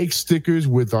make stickers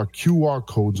with our QR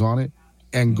codes on it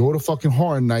and go to fucking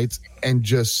Horror Nights and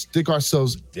just stick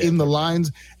ourselves in the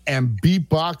lines and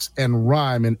beatbox and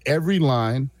rhyme in every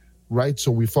line, right?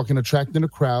 So we fucking attracting a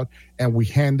crowd, and we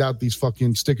hand out these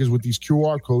fucking stickers with these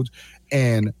QR codes,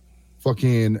 and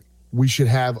fucking we should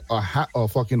have a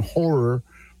fucking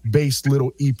horror-based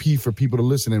little EP for people to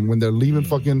listen. And when they're leaving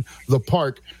fucking the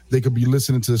park, they could be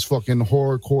listening to this fucking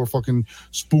horrorcore, fucking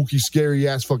spooky,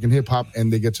 scary-ass fucking hip-hop,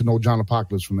 and they get to know John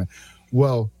Apocalypse from that.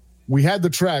 Well, we had the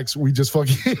tracks. We just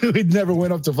fucking we never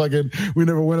went up to fucking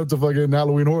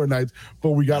Halloween Horror Nights,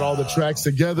 but we got all the tracks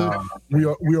together. We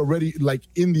already, like,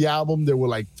 in the album there were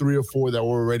like 3 or 4 that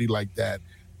were already like that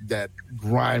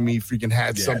grimy freaking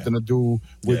had something to do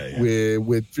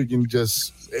with freaking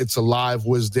just It's Alive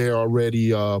was there already.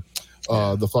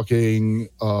 The fucking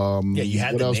you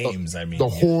had the names. The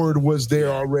Horde was there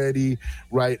already,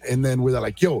 right? And then we're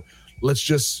like, yo, let's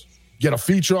just get a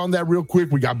feature on that real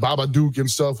quick. We got Babadook and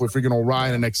stuff with freaking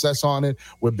Orion and Excess on it,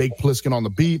 with Bake Pliskin on the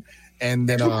beat, and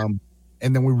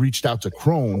then we reached out to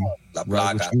Chrome,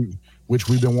 right, which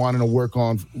we've been wanting to work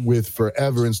on with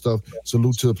forever and stuff.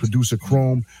 Salute to the producer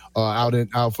Chrome out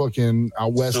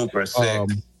west. Super sick.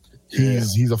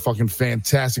 He's a fucking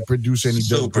fantastic producer, and he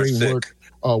does great work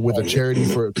with a charity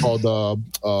called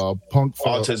Punks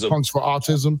for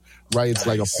Autism, right? It's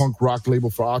like a punk rock label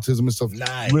for autism and stuff.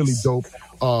 Nice. Really dope.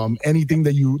 Anything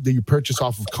that you purchase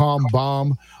off of Calm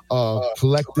Bomb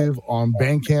Collective on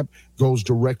Bandcamp goes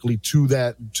directly to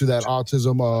that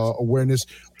autism awareness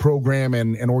program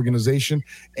and organization.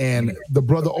 And the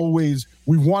brother we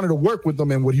wanted to work with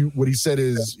them, and what he said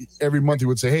is every month he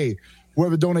would say, hey,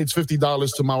 whoever donates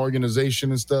 $50 to my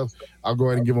organization and stuff, I'll go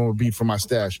ahead and give them a beat for my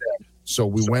stash. So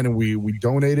we went and we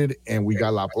donated, and we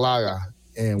got La Plaga,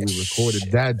 and we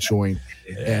recorded that joint.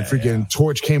 And freaking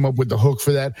Torch came up with the hook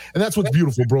for that. And that's what's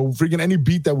beautiful, bro. Freaking any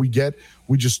beat that we get,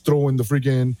 we just throw in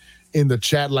the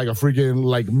chat like a freaking,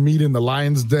 like, meet in the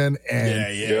lion's den, and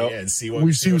and see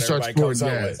what starts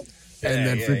scoring. And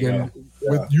then freaking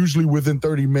usually within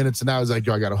 30 minutes, and now it's like,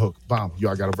 yo, I got a hook, bomb,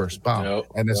 yo, I got a verse, bomb,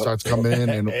 and it starts coming in,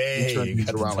 and we turn these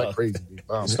around like crazy.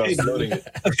 Bomb. Starts loading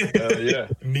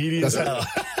it. Needy as hell.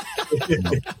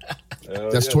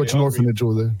 That's Torch and Orphanage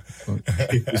over there.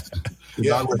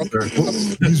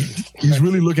 He's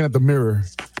really looking at the mirror.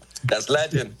 That's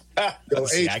legend. Yo,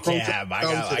 See, H, I can't have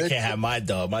my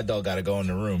dog. My dog got to go in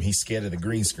the room. He's scared of the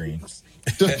green screen.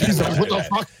 He's like, what the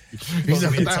fuck? He's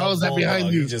like, what the hell is that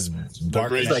behind you? He just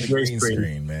barking at the green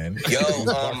screen, man.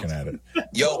 Barking at it.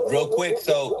 Yo, real quick.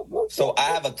 So I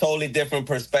have a totally different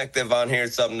perspective on here.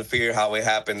 Something to fear how it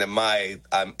happened in my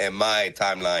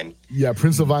timeline. Yeah,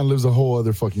 Prince of Vine lives a whole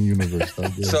other fucking universe.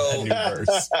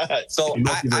 So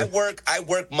I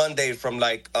work Monday from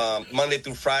Monday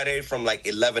through Friday from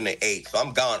 11 to 8. So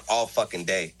I'm gone all fucking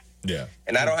day. Yeah.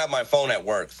 And I don't have my phone at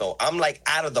work. So I'm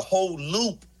out of the whole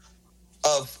loop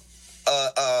of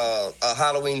a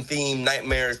Halloween themed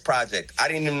Nightmares project. I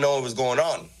didn't even know what was going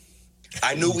on.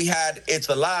 I knew we had It's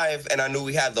Alive and I knew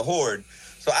we had The Horde.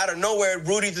 So out of nowhere,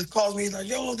 Rudy just calls me. He's like,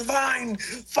 "Yo, Divine,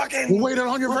 fucking, we're waiting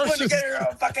on your verses. Putting together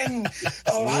a fucking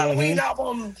Halloween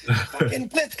album. Fucking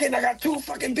Blitzkin, I got 2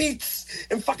 fucking beats,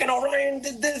 and fucking Orion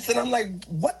did this." And I'm like,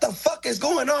 "What the fuck is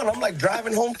going on?" I'm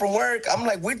driving home from work. I'm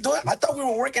like, I thought we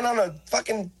were working on a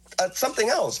fucking something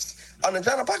else on the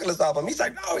John Apocalypse album. He's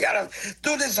like, "No, we gotta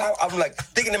do this." I'm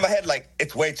thinking in my head,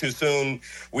 it's way too soon.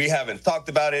 We haven't talked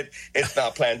about it. It's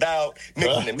not planned out.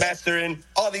 Mixing and mastering.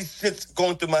 All these shits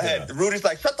going through my head. Rudy's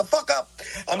like, "Shut the fuck up.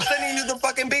 I'm sending you the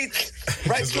fucking beats.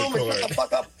 Right to them and shut the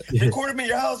fuck up. Record them in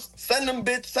your house. Send them,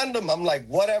 bitch. Send them." I'm like,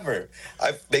 whatever.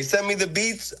 They send me the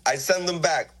beats. I send them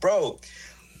back. Bro,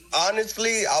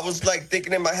 honestly, I was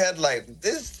thinking in my head,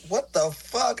 this, what the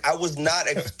fuck? I was not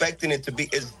expecting it to be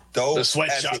as dope. The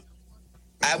sweatshop.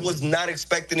 I was not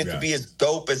expecting it to be as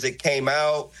dope as it came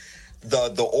out.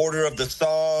 The order of the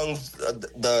songs,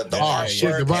 the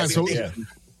artwork,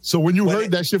 So when you heard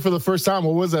that shit for the first time,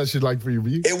 what was that shit like for you?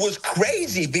 It was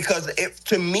crazy because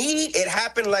to me, it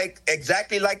happened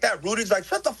exactly like that. Rudy's like,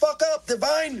 "Shut the fuck up,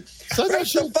 Divine. Write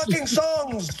some fucking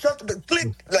songs.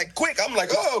 Click, quick." I'm like,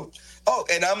 oh.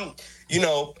 And I'm,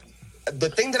 the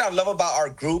thing that I love about our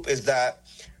group is that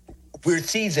we're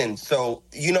seasoned. So,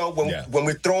 when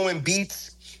we're throwing beats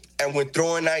and we're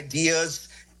throwing ideas,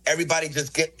 everybody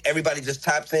just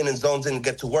taps in and zones in and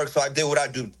get to work. So I did what I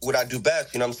do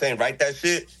best. You know what I'm saying? Write that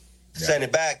shit, send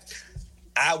it back.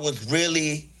 I was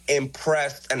really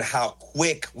impressed and how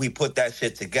quick we put that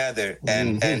shit together.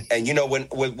 And when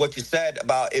what you said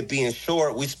about it being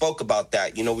short, we spoke about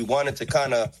that. We wanted to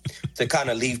kind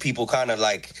of leave people kind of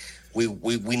we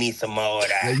need some more of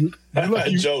that.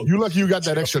 You lucky you got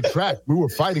that extra track. We were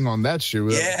fighting on that shit.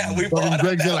 We bought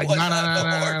Greg's like,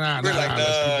 nah. We're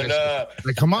nah.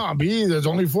 Like, come on, B. There's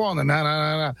only 4 on the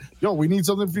nah. Yo, we need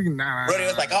something freaking nah. Rudy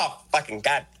was like, "Oh, fucking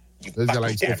God."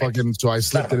 So I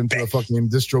slipped it into the fucking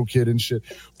distro kit and shit.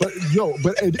 But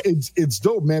it's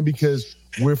dope, man, because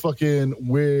we're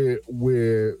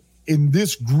in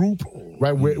this group,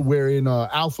 right? We're in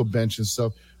Alpha Bench and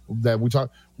stuff that we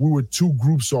talk. We were 2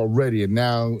 groups already, and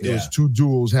now it was 2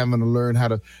 duos having to learn how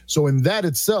to. So in that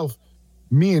itself,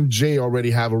 me and Jay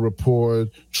already have a rapport.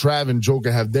 Trav and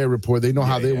Joker have their rapport. They know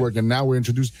how they work, and now we're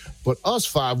introduced. But us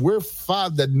 5, we're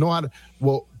 5 that know how to.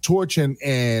 Well, Torch and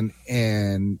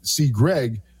C.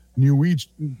 Greg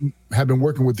have been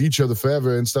working with each other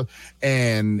forever and stuff.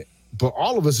 But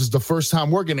all of us is the first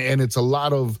time working, and it's a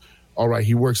lot of. All right,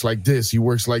 he works like this. He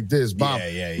works like this. Bob,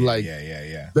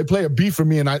 yeah. They play a beat for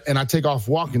me, and I take off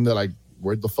walking. They're like,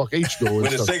 "Where'd the fuck H go?"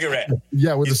 With a cigarette.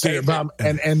 Yeah, with a cigarette. Bob,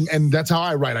 and that's how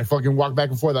I write. I fucking walk back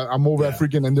and forth. I'm over at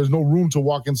freaking, and there's no room to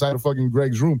walk inside of fucking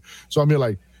Greg's room. So I'm here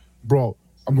like, bro,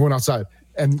 I'm going outside.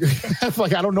 And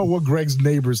I don't know what Greg's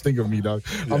neighbors think of me, dog.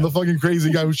 Yeah. I'm the fucking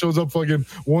crazy guy who shows up fucking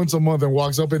once a month and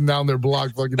walks up and down their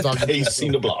block fucking talking. He's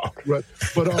seen the block. Right.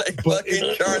 But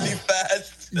fucking Charlie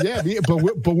Fast. Yeah,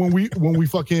 but when we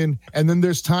fucking, and then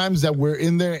there's times that we're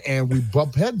in there and we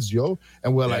bump heads, yo,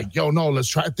 and we're like, "Yo, no, let's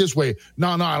try it this way.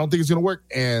 No, I don't think it's gonna work."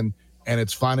 And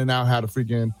it's finding out how to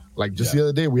freaking, the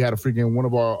other day we had a freaking one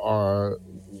of our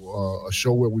a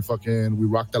show where we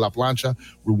rocked La Plancha.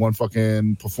 We won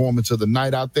fucking performance of the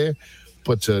night out there.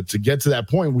 But to get to that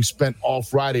point, we spent all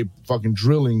Friday fucking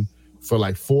drilling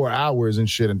for 4 hours and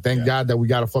shit. And thank God that we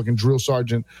got a fucking drill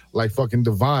sergeant like fucking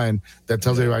Divine that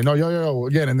tells everybody, "No, yo,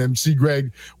 again." And then see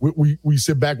Greg, we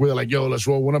sit back with it "Yo, let's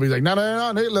roll one up." He's like, no,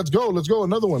 hey, let's go,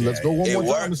 another one. Let's go one more time. It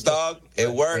worked, dog. It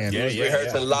worked. We was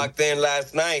rehearsing locked in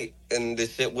last night, and the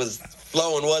shit was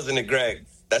flowing, wasn't it, Greg?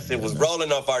 That shit was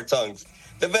rolling off our tongues.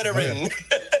 The veteran.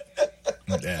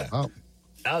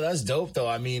 Oh, that's dope, though.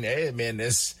 I mean, hey, man,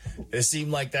 it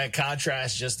seemed like that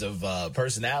contrast just of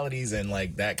personalities and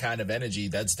that kind of energy.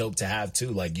 That's dope to have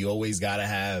too. You always gotta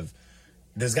have.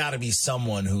 There's got to be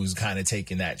someone who's kind of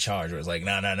taking that charge. Where it's like,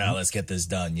 no, let's get this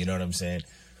done. You know what I'm saying?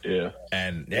 Yeah.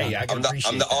 And I can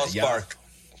appreciate I'm the all-spark.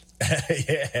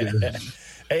 Yeah.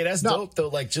 Hey, that's dope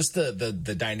though. Just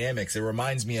the dynamics. It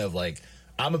reminds me of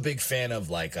I'm a big fan of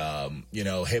like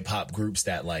hip hop groups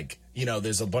that like,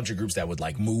 there's a bunch of groups that would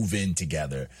like move in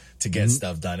together to get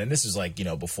stuff done. And this is like,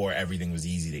 before everything was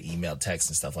easy to email, text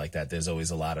and stuff like that. There's always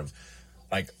a lot of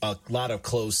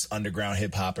close underground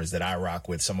hip hoppers that I rock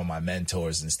with. Some of my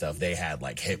mentors and stuff, they had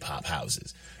like hip hop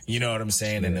houses. You know what I'm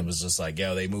saying? And it was just like,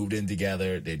 they moved in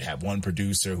together. They'd have one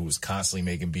producer who was constantly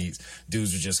making beats.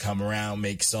 Dudes would just come around,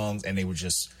 make songs, and they would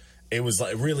just, it was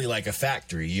like really like a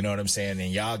factory. You know what I'm saying?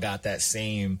 And y'all got that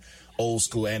same old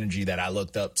school energy that I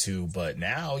looked up to, but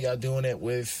now y'all doing it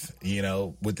with,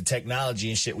 with the technology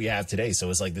and shit we have today. So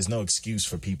it's like, there's no excuse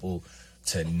for people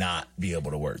to not be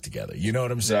able to work together. You know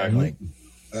what I'm saying? Like,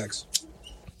 Thanks.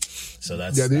 so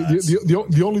that's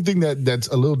the only thing that's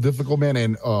a little difficult, man.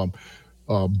 And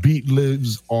Beat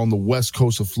lives on the west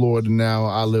coast of Florida now.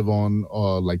 I live on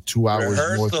like 2 hours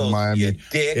north of Miami.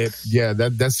 That's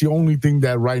the only thing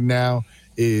that right now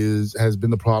has been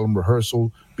the problem.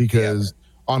 Rehearsal, because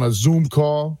on a Zoom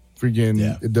call,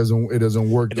 it doesn't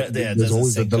work. There's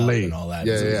always a delay. And all that.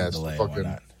 It's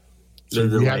fucking. So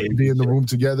we have to be in the room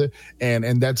together,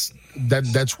 and that's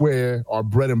where our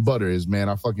bread and butter is, man.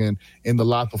 Our fucking in the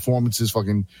live performances,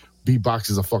 fucking beatbox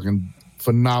is a fucking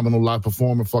phenomenal live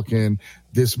performer. Fucking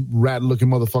this rat looking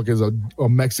motherfucker is a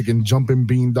Mexican jumping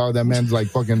bean dog. That man's like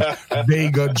fucking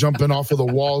Vega jumping off of the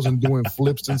walls and doing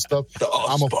flips and stuff.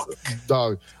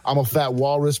 I'm a fat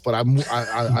walrus, but I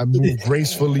move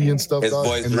gracefully and stuff. His dog.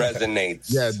 voice and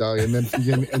resonates. Yeah, dog.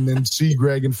 And then C.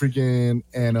 Greg and freaking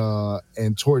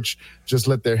and Torch just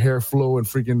let their hair flow and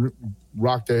freaking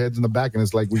rock their heads in the back, and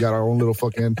it's like we got our own little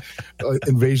fucking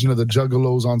invasion of the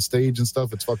juggalos on stage and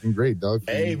stuff. It's fucking great, dog.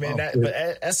 Hey, man,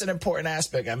 that's an important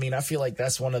aspect. I mean, I feel like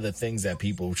that's one of the things that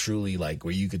people truly like,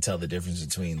 where you could tell the difference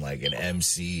between like an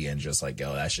MC and just like,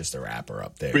 that's just a rapper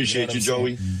up there. Appreciate you,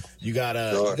 Joey. You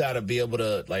gotta be able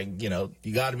to like, you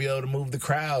gotta be able to move the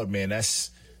crowd, man. That's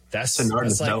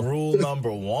like rule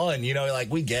number one. Like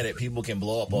we get it. People can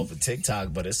blow up off of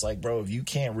TikTok, but it's like, bro, if you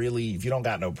don't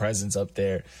got no presence up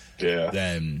there,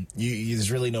 then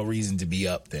there's really no reason to be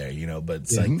up there, But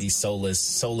it's like these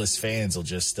soulless fans will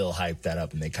just still hype that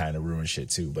up, and they kind of ruin shit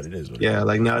too. But it is what it is.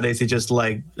 Like nowadays they just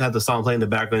like have the song playing in the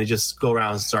background. They just go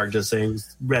around and start just saying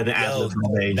red and Atlas.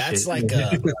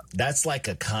 That's like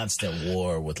a constant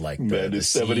war with like the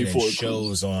 74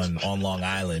 shows on Long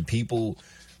Island. People.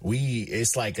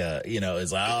 It's like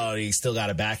it's like, he still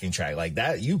got a backing track like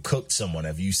that. You cooked someone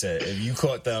if you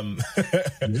caught them,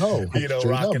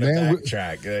 rocking a back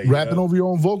track, rapping over your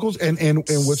own vocals. And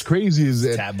what's crazy is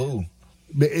that taboo.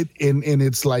 And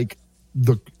it's like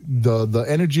the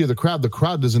energy of the crowd. The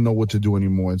crowd doesn't know what to do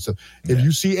anymore. And so if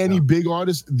you see any big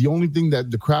artist, the only thing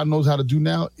that the crowd knows how to do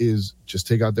now is just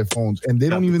take out their phones, and they're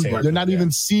not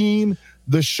even seeing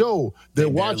the show. They're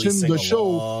watching the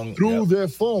show through their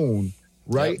phone.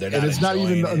 Right, and it's not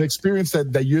even an experience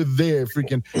that you're there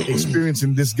freaking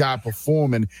experiencing this guy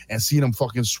perform and seeing him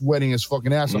fucking sweating his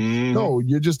fucking ass off. No,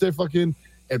 you're just there fucking,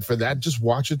 and for that, just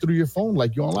watch it through your phone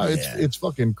like you're online. It's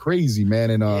fucking crazy,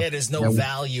 man. And there's no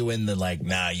value in the like,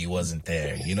 you wasn't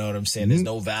there. You know what I'm saying? There's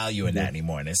no value in that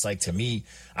anymore. And it's like, to me,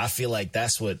 I feel like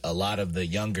that's what a lot of the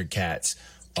younger cats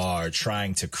are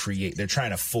trying to create. They're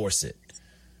trying to force it.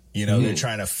 They're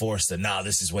trying to force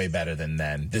this is way better than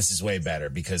then. This is way better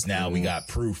because now we got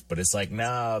proof. But it's like,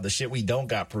 the shit we don't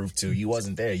got proof to, you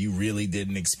wasn't there. You really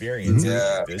didn't experience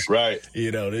it. This, right.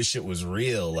 This shit was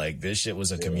real. Like, this shit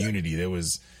was a community. There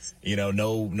was, no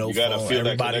phone.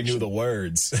 Everybody knew the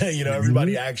words.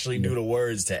 Everybody actually knew the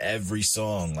words to every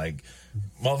song. Like,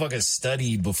 motherfuckers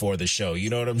studied before the show. You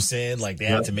know what I'm saying? Like, they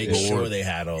had to make sure they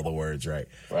had all the words right.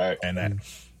 Right. And that...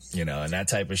 and that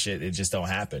type of shit, it just don't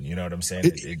happen. You know what I'm saying?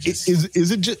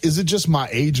 Is it just my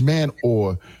age, man,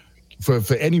 or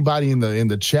for anybody in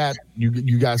the chat,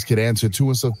 you guys could answer too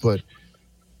and stuff. But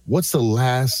what's the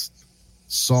last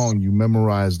song you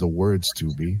memorized the words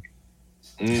to, B?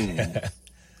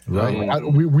 Right.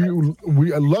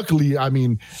 We luckily, I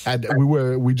mean,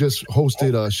 we just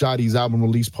hosted Shadi's album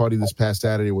release party this past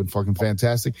Saturday. It was fucking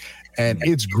fantastic, and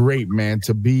it's great, man,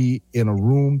 to be in a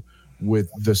room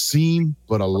with the scene,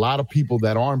 but a lot of people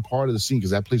that aren't part of the scene, because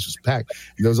that place was packed.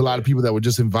 There was a lot of people that were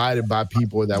just invited by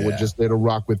people that were just there to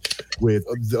rock with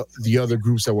the other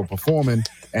groups that were performing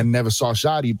and never saw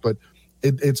Shadi. But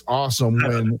it's awesome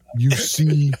when you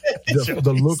see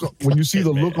the look, when you see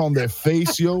the look on their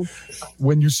face,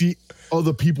 when you see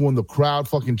other people in the crowd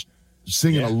fucking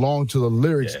singing along to the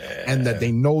lyrics and that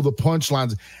they know the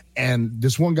punchlines. And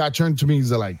this one guy turned to me,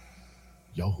 he's like,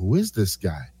 "Yo, who is this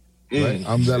guy?" Right?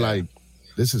 I'm there like,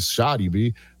 "This is Shadi,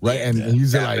 B." Right? And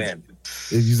he's like,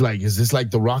 "Is this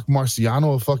like the Rock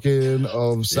Marciano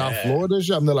of South Florida?"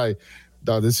 I'm there like,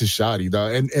 dog, this is shoddy,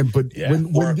 dog. But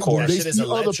when that they shit is see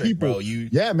other electric, people, bro.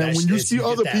 When you see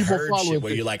other people follow it,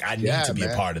 where you're like, I need to be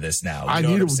a part of this now. I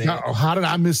need to. How did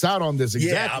I miss out on this?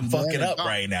 Exactly, I'm fucking up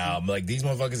right now. I'm like, these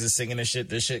motherfuckers are singing this shit.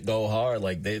 This shit go hard.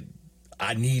 Like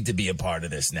I need to be a part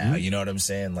of this now. You know what I'm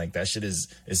saying? Like that shit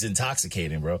it's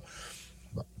intoxicating, bro.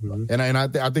 And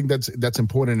I think that's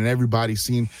important, and everybody's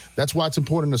seen. That's why it's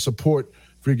important to support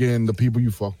freaking the people you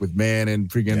fuck with, man, and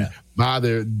freaking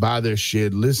buy their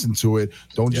shit, listen to it.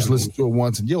 Don't just listen to it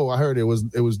once and I heard it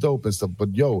was dope and stuff. But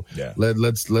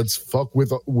let's fuck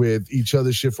with each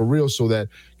other's shit for real, so that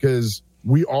because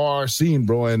we are seeing,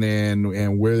 bro,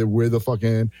 and we're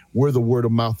the word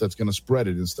of mouth that's gonna spread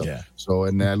it and stuff. Yeah. So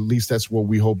and at least that's what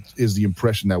we hope is the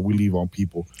impression that we leave on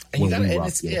people. And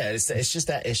it's just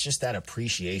that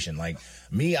appreciation. Like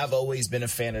me, I've always been a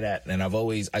fan of that, and I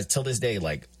till this day,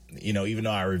 like, you know, even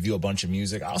though I review a bunch of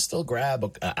music, I'll still grab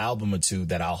an album or two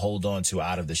that I'll hold on to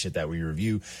out of the shit that we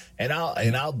review, and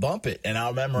I'll bump it and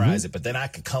I'll memorize it. But then I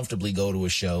could comfortably go to a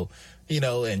show, you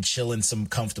know, and chill in some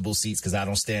comfortable seats because I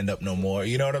don't stand up no more.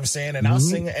 You know what I'm saying? And I'll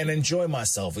sing and enjoy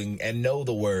myself and know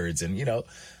the words, and you know.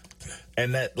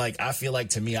 And that, like, I feel like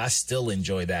to me, I still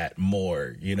enjoy that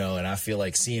more, you know, and I feel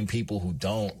like seeing people who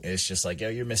don't, it's just like, yo,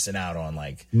 you're missing out on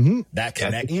like that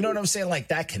connect. You know what I'm saying? Like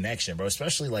that connection, bro,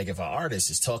 especially like if an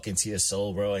artist is talking to your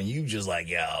soul, bro, and you just like,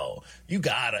 yo, you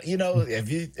gotta, you know,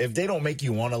 if they don't make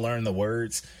you want to learn the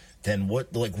words, then what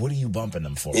are you bumping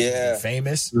them for? Yeah.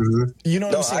 Famous? You know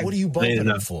what I'm saying? What are you bumping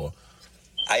them for?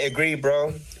 I agree,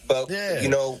 bro. But you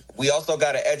know, we also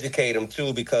got to educate them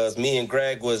too, because me and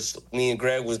Greg was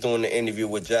doing the interview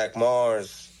with Jack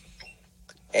Mars,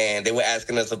 and they were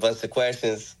asking us a bunch of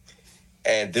questions.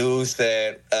 And dude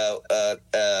said,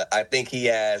 I think he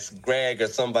asked Greg or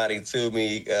somebody to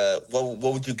me,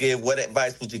 what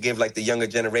advice would you give like the younger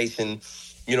generation,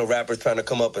 you know, rappers trying to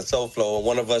come up in soul flow? And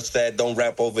one of us said, don't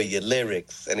rap over your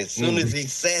lyrics. And as soon as he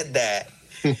said that,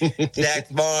 Jack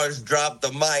Mars dropped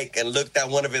the mic and looked at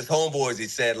one of his homeboys. He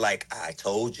said, like, I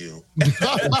told you.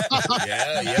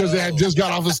 Because they had just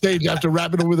got off the stage after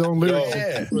rapping over their own lyrics.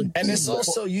 Yeah. And it's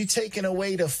also you taking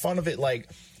away the fun of it. Like,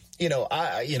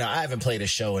 I haven't played a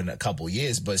show in a couple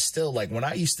years, but still, like, when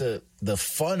the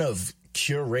fun of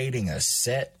curating a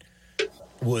set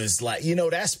was like,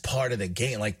 that's part of the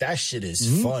game. Like that shit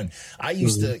is fun. I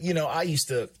used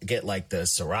to get like the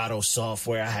Serato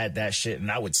software. I had that shit,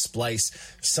 and I would splice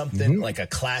something like a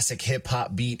classic hip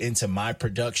hop beat into my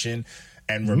production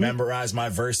and memorize my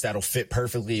verse that'll fit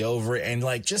perfectly over it, and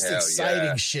like just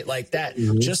exciting shit like that,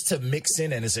 just to mix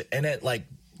in. And it like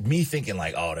me thinking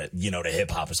like, oh, the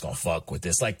hip hop is gonna fuck with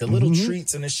this. Like the little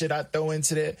treats and the shit I throw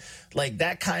into it, like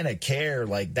that kind of care.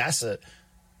 Like that's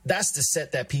the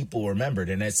set that people remembered.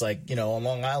 And it's like, on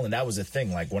Long Island, that was a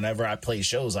thing. Like whenever I play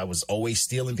shows, I was always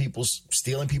stealing people's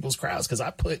crowds, because I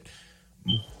put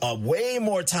way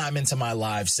more time into my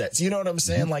live sets. You know what I'm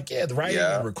saying? Like, the writing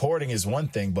and recording is one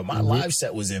thing, but my live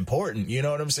set was important. You know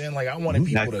what I'm saying? Like I wanted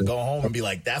people to go home and be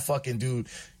like, that fucking dude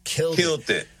killed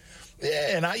it.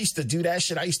 Yeah, and I used to do that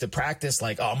shit. I used to practice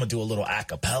like, I'm gonna do a little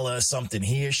acapella or something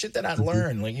here. Shit that I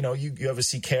learned. Like, you ever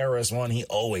see KRS-One? He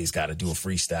always got to do a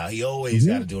freestyle. He always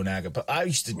got to do an acapella. I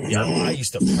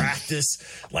used to practice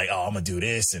like, I'm gonna do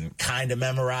this and kind of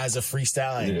memorize a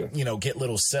freestyle and get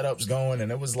little setups going.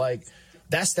 And it was like,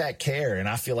 that's that care. And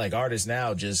I feel like artists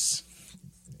now just,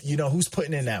 who's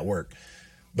putting in that work.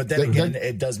 But then again,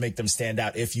 it does make them stand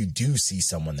out if you do see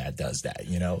someone that does that.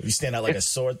 You stand out like a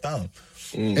sore thumb.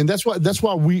 And that's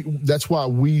why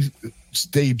we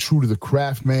stayed true to the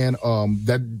craft, man.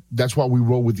 That's why we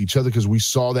roll with each other, because we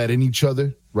saw that in each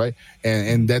other, right?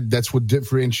 And that's what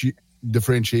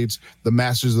differentiates the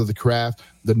masters of the craft,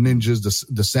 the ninjas,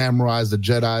 the samurais, the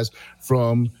Jedis,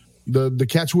 from the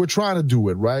cats who are trying to do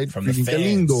it, right? From the fans.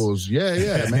 Man.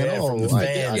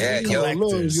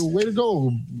 Yo, way to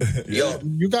go. Yo,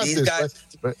 you got these this. guys,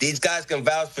 right? These guys can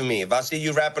vouch for me. If I see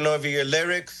you rapping over your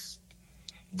lyrics,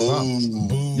 boom.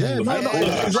 Yeah,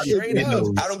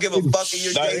 I don't give a fuck if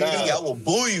you're JD. I will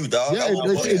boo you, dog. Yeah,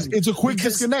 it's a quick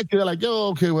disconnect. They're like, yo,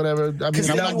 okay, whatever. I mean,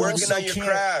 you're not working on your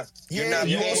craft. Yeah,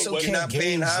 you also can't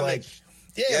paying homage.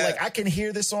 Like I can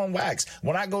hear this on wax.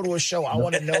 When I go to a show, I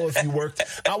want to know if you worked.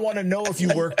 I want to know if you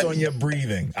worked on your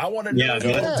breathing. I want to know if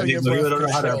you worked on your breath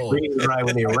control. How to breathe right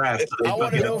when you rap. I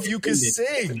want to know if you can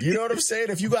sing. You know what I'm saying?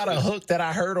 If you got a hook that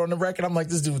I heard on the record, I'm like,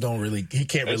 this dude he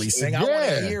can't really sing. I want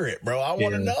to hear it, bro. I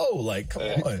want to know. Like, come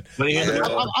on.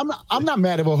 I'm not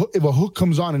mad if a hook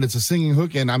comes on and it's a singing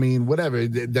hook, and I mean, whatever.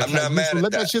 I'm not mad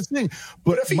at that shit sing.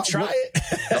 But if he try it,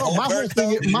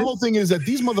 my whole thing is that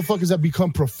these motherfuckers have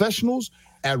become professionals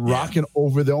at rocking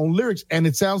over their own lyrics, and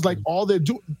it sounds like all they're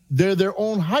their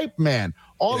own hype man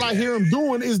all I hear him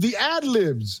doing is the ad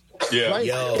libs. Yeah, right?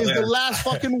 Is the last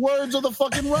fucking words of the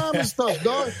fucking rhyme and stuff,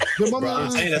 dog. That's what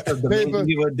the main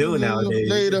people do nowadays.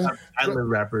 Later, ad-lib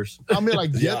rappers. I mean,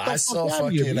 like, I saw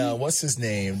fucking what's his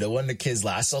name? The one the kids.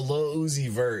 I saw Lil Uzi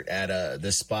Vert at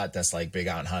this spot that's like big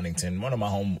out in Huntington. One of my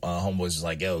homeboys was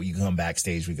like, "Yo, you can come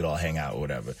backstage. We could all hang out or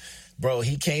whatever." Bro,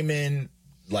 he came in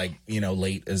like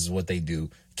late is what they do.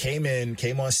 Came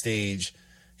on stage.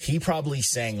 He probably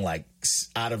sang like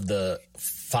out of the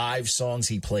 5 songs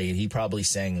he played, he probably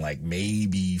sang like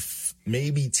maybe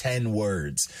 10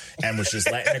 words and was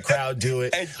just letting the crowd do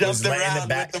it. And jumped around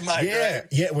with the mic.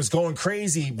 Yeah, it was going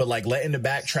crazy, but like letting the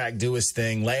backtrack do his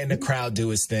thing, letting the crowd do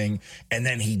his thing, and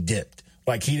then he dipped.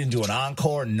 Like he didn't do an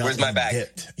encore, nothing. Where's my bag?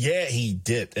 Dipped. Yeah, he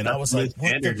dipped. And I was like,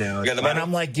 what now. And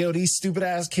I'm like, yo, these stupid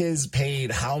ass kids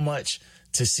paid how much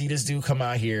to see this dude come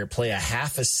out here, play a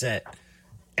half a set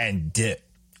and dip.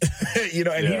 He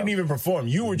didn't even perform.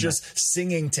 You were just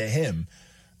singing to him.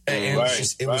 And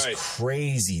it was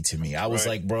crazy to me. I was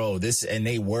like, bro, this, and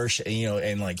they worship,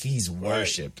 and like he's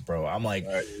worshipped, bro. I'm like,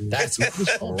 that's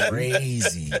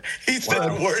crazy. He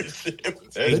said worship.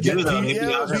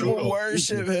 People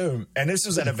worship him. And this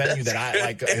was at a venue that I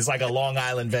like. It's like a Long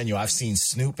Island venue. I've seen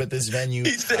Snoop at this venue.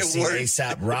 I've seen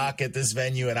ASAP Rock at this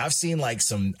venue, and I've seen like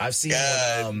the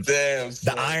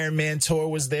Iron Man tour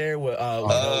was there with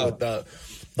the.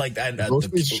 Like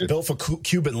the built for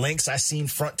Cuban Links, I seen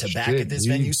front to back at this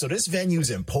venue. So this venue's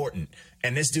important.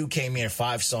 And this dude came here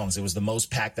 5 songs. It was the most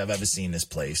packed I've ever seen this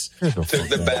place. Took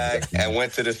the bag and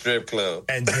went to the strip club.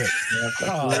 And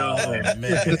oh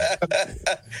man,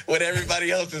 with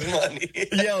everybody else's money.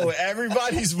 Yo,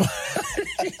 everybody's money.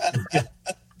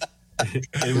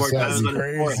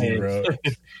 Crazy, bro.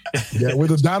 Yeah,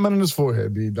 with a diamond in his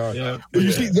forehead, B, dog. Yeah. But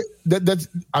you see, that's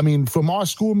I mean, from our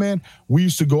school, man, we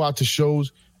used to go out to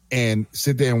shows and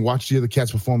sit there and watch the other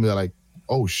cats perform. They're like,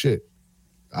 oh shit,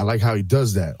 I like how he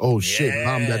does that. Oh shit,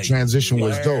 that transition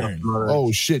was dope.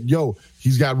 Oh shit, yo,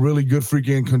 he's got really good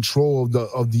freaking control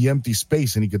of the empty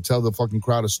space, and he could tell the fucking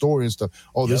crowd a story and stuff.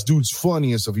 Oh, this dude's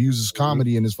funny and stuff. He uses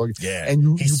comedy in his fucking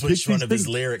And he switched one of his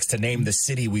lyrics to name the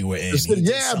city we were in. Things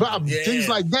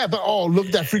like that. But look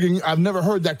at that freaking! I've never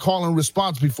heard that call and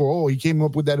response before. Oh, he came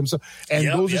up with that himself. And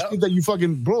those are shit that you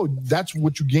fucking that's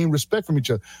what you gain respect from each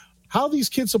other. How are these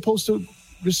kids supposed to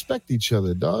respect each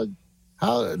other, dog?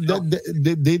 How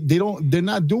they're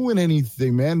not doing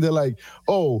anything, man. They're like,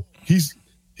 oh, he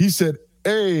said,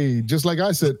 hey, just like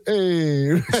I said,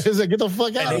 hey. It's like, get the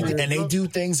fuck out of here. And they do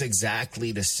things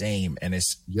exactly the same. And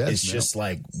it's just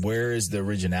like, where is the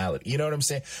originality? You know what I'm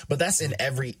saying? But that's in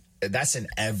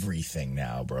everything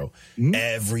now, bro. Mm-hmm.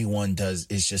 Everyone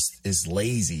is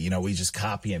lazy. We just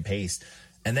copy and paste.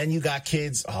 And then you got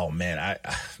kids. Oh man,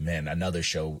 another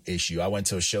show issue. I went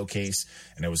to a showcase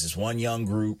and there was this one young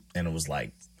group, and it was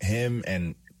like him,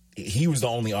 and he was the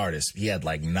only artist. He had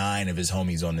like 9 of his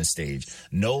homies on the stage.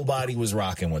 Nobody was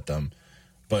rocking with them.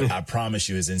 But I promise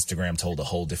you, his Instagram told a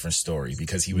whole different story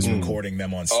because he was recording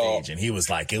them on stage, and he was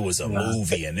like, it was a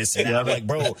movie and this and that. I'm like,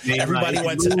 bro,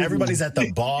 everybody's at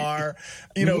the bar,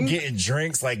 getting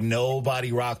drinks. Like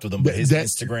nobody rocked with him, but his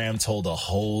Instagram told a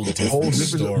whole different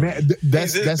story. Man,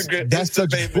 that's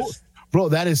such bro.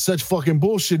 That is such fucking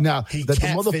bullshit. Now he that the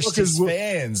motherfuckers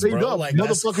fans, bro. Like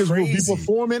motherfuckers will be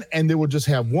performing, and they will just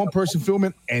have one person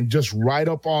filming and just right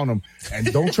up on them,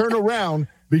 and don't turn around.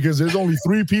 Because there's only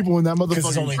 3 people in that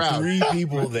motherfucking crowd. There's only 3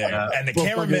 people there. And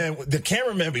the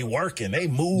cameraman be working. They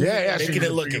move, making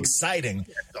it look exciting.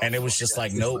 And it was just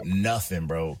like, nope, nothing,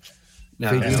 bro.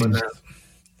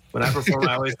 When I perform,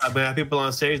 I always have people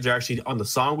on stage. They're actually on the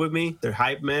song with me. They're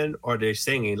hype men, or they're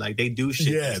singing. Like they do shit.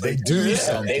 Yeah, they do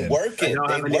something. They work it. I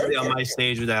don't have anybody on my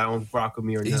stage that don't rock with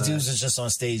me or These dudes is just on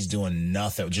stage doing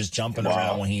nothing, just jumping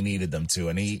around when he needed them to.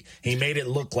 And he made it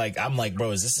look like, I'm like,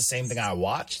 bro, is this the same thing I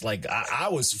watched? Like I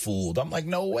was fooled. I'm like,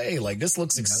 no way. Like this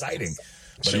looks exciting,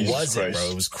 but it wasn't,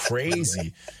 bro. It was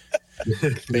crazy.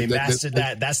 They mastered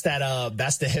that. That's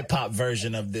the hip hop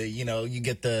version of the, you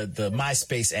get the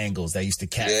MySpace angles that used to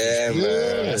catch. Yeah,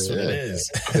 man. That's what it is.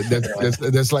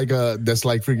 That's like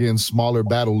freaking smaller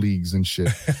battle leagues and shit.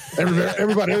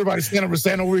 Everybody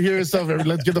stand over here and stuff.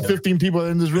 Let's get the 15 people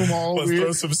in this room all over here.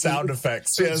 Throw some sound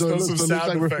effects. Yeah, throw some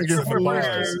sound effects.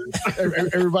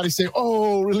 Everybody say,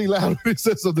 "Oh, really loud."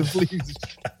 Say something, please.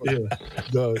 Yeah.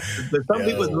 But some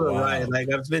people do it right.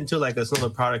 Like I've been to like a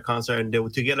Snow Product concert, and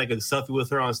to get like a selfie with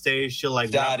her on stage, she'll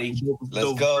like Dottie,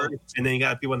 let's go. And then you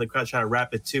got people in the crowd trying to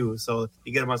rap it too. So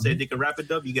you get them on stage, they can rap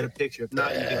it up, you get a picture. If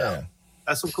not, you get out.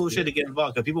 That's some cool shit to get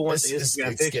involved because people want the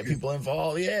Instagram it's get people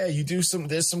involved. Yeah, you do some.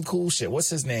 There's some cool shit. What's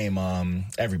his name?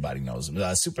 Everybody knows him.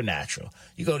 Supernatural.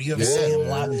 You ever see him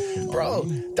live, bro?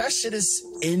 That shit is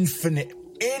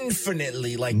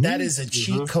infinitely like that is a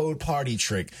cheat code party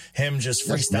trick. Him just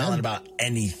freestyling about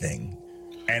anything.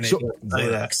 And it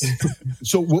works.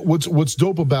 So what's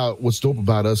dope about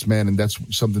us, man, and that's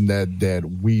something that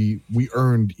we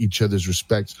earned each other's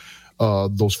respect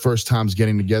those first times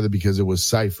getting together because it was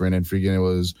Cypher and then freaking it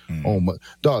was oh my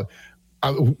dog.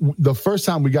 The first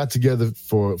time we got together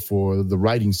for the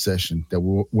writing session that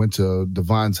we went to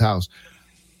Divine's house,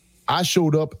 I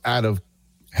showed up out of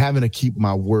having to keep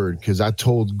my word because I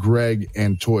told Greg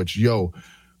and Torch, yo,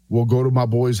 we'll go to my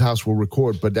boy's house, we'll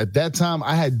record. But at that time,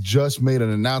 I had just made an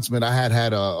announcement. I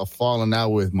had a falling out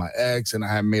with my ex, and I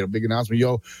had made a big announcement.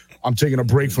 Yo, I'm taking a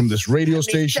break from this radio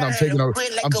station. I'm taking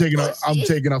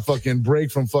a fucking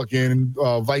break from fucking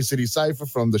Vice City Cypher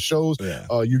from the shows.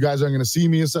 Yeah. You guys aren't gonna see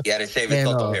me and stuff. Yeah, they shave his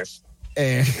photo here.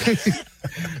 And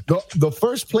the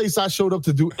first place I showed up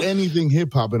to do anything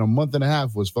hip hop in a month and a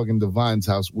half was fucking Divine's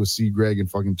house with C. Greg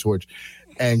and fucking Torch.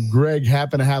 And Greg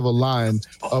happened to have a line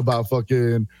about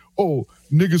fucking,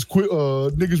 niggas quit,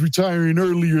 niggas retiring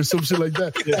early or some shit like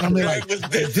that. And I'm like,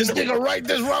 this nigga write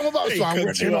this rhyme about? So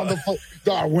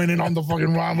I went in on the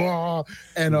fucking rhyme.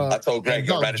 And I told Greg,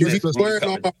 he's swearing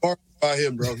on my bar by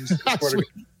him, bro.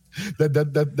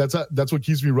 That's what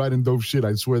keeps me writing dope shit.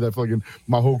 I swear that fucking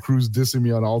my whole crew's dissing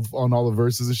me on all the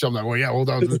verses and shit. I'm like, well, yeah, hold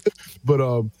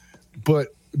on. But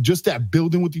just that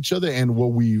building with each other, and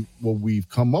what we've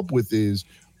come up with is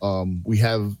we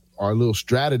have our little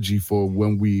strategy for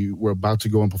when we're about to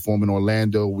go and perform in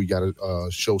Orlando. We got a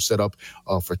show set up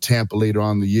for Tampa later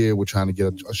on in the year. We're trying to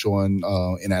get a show in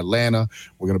Atlanta.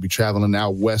 We're going to be traveling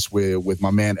out west with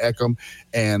my man Eckham,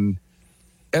 and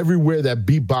everywhere that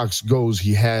Beatbox goes,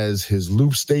 he has his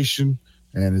loop station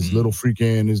and his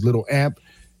little amp,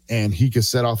 and he can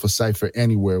set off a cypher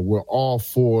anywhere. We're all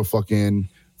for fucking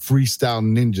freestyle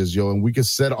ninjas, yo, and we can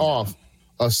set off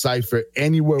a cypher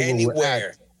anywhere where we're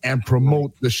at and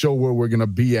promote the show where we're gonna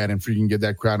be at and freaking get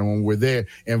that crowd. And when we're there,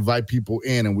 invite people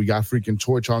in, and we got freaking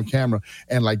Torch on camera,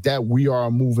 and like that, we are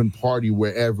a moving party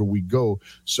wherever we go.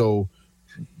 So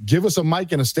give us a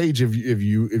mic and a stage if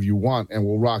you want, and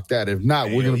we'll rock that. If not,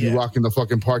 we're gonna be rocking the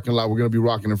fucking parking lot. We're gonna be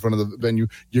rocking in front of the venue.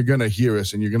 You're gonna hear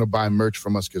us, and you're gonna buy merch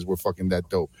from us because we're fucking that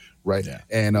dope, right? Yeah.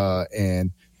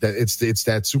 And that it's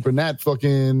that super nat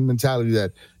fucking mentality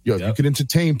that you can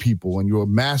entertain people, and you're a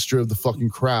master of the fucking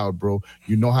crowd, bro.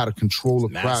 You know how to control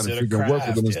the crowd and figure work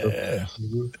with them and stuff.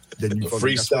 Then you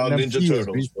freestyle Ninja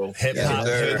Turtles, bro.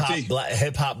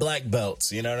 Hip hop black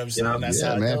belts. You know what I'm saying? That's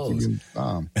how it goes.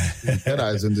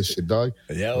 Jedi's in this shit, dog.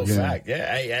 Fact.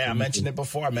 Yeah, I mentioned it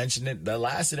before. I mentioned it the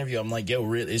last interview. I'm like,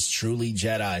 it's truly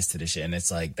Jedi's to this shit, and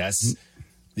it's like that's.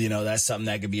 That's something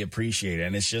that could be appreciated.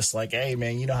 And it's just like, hey,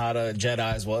 man, you know how the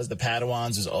Jedis was? The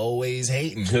Padawans was always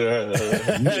hating.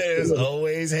 It was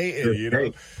always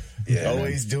hating,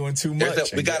 always doing too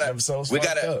much. We got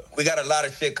a lot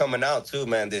of shit coming out, too,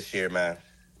 man, this year, man.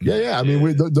 Yeah. I mean,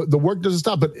 the work doesn't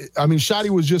stop. But, I mean, Shotty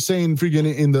was just saying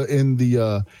freaking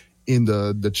in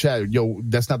the chat, yo,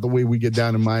 that's not the way we get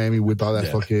down in Miami with all that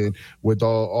fucking, with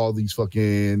all these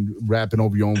fucking rapping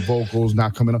over your own vocals,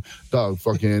 not coming up. Dog,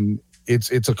 fucking...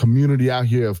 It's a community out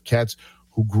here of cats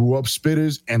who grew up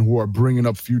spitters and who are bringing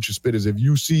up future spitters. If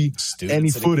you see any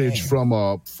footage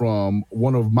from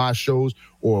one of my shows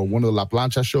or one of the La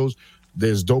Plancha shows,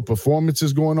 there's dope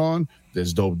performances going on.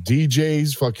 There's dope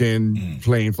DJs fucking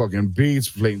playing fucking beats,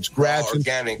 playing scratching.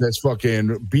 There's fucking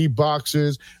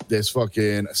beatboxers. There's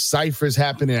fucking ciphers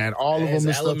happening at all of them.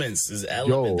 The elements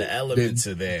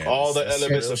are there. All the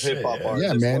elements of hip hop art.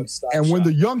 Yeah, man. And when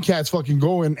the young cats fucking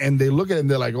go in and they look at it and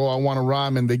they're like, oh, I want to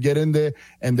rhyme, and they get in there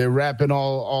and they're rapping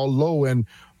all low, and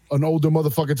an older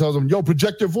motherfucker tells them, yo,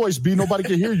 project your voice, B, nobody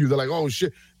can hear you. They're like, oh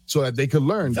shit. So that they could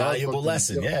learn. Valuable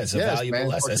lesson. Yeah, it's a valuable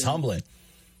lesson. It's humbling.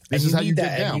 This is how you get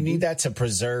And down. you need that to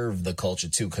preserve the culture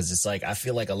too, because it's like I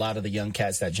feel like a lot of the young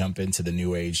cats that jump into the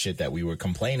new age shit that we were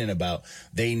complaining about,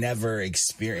 they never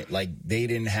experienced, like they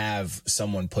didn't have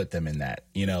someone put them in that,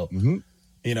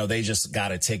 they just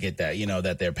got a ticket that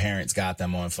that their parents got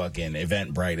them on fucking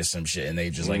Eventbrite or some shit, and they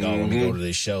just like, oh, let me go to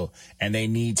this show, and they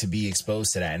need to be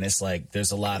exposed to that, and it's like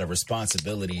there's a lot of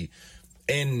responsibility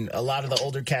in a lot of the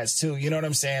older cats too, you know what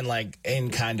I'm saying? Like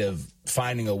in kind of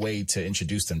finding a way to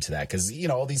introduce them to that. Cause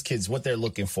all these kids, what they're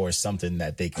looking for is something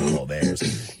that they can call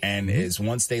theirs. And is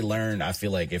once they learn, I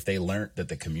feel like if they learned that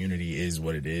the community is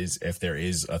what it is, if there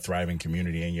is a thriving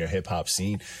community in your hip hop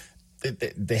scene,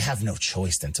 they have no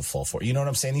choice than to fall for it. You know what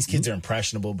I'm saying? These kids are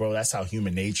impressionable, bro. That's how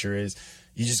human nature is.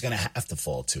 you're just gonna have to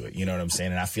fall to it. You know what I'm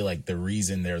saying? And I feel like the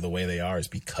reason they're the way they are is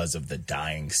because of the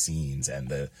dying scenes and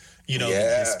the the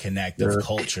disconnect of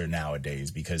culture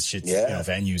nowadays. Because shit,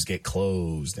 venues get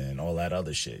closed and all that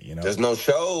other shit. There's no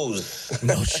shows.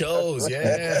 No shows.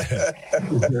 Yeah.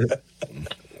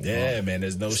 Yeah, man.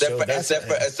 There's no show.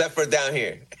 Except for down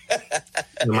here.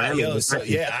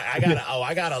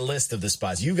 I got a list of the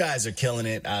spots. You guys are killing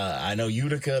it. I know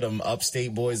Utica, them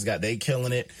upstate boys they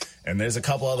killing it. And there's a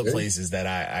couple other places that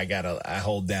I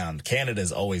hold down.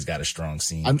 Canada's always got a strong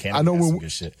scene. I know when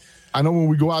good shit. I know when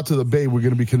we go out to the Bay, we're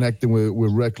gonna be connecting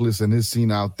with Reckless and his scene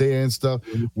out there and stuff.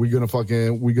 We're gonna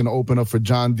open up for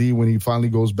John D when he finally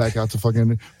goes back out to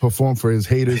fucking perform for his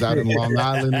haters out in Long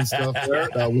Island and stuff. We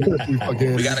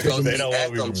gotta go to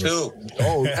X too.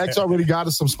 Oh, X already got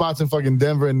us some spots in fucking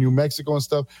Denver and New Mexico and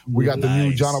stuff. We got the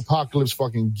new John Apocalypse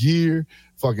fucking gear.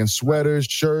 Fucking sweaters,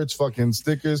 shirts, fucking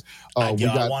stickers. You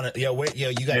gotta let me know where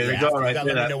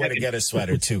to get a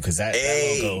sweater too, because that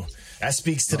logo that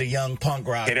speaks to the young punk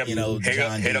rock.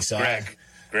 John D. So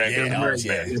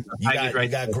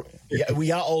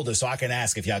we are older, so I can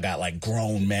ask if y'all got like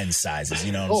grown men's sizes.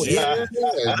 You know what I'm saying?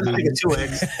 I think a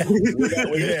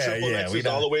 2X. We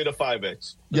all the way to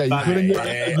 5X. Yeah, you put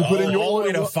in your all the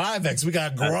way to 5X. We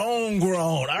got grown.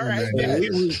 All right,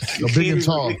 big and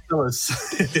tall.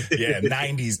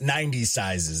 90s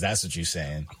sizes. That's what you're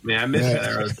saying. Man, I miss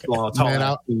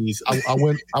that.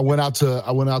 I went out to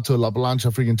La Plancha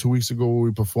freaking 2 weeks ago where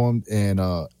we performed and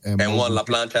won La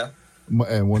Plancha.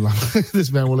 And one,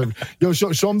 this man will let me. Yo,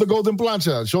 show him the golden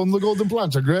plancha. Show him the golden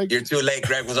plancha, Greg. You're too late.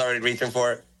 Greg was already reaching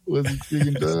for it. Was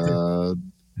freaking there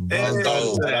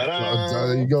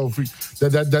you go.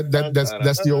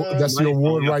 That's the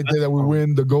award right there that we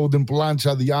win, the golden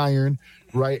plancha, the iron,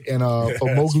 right? And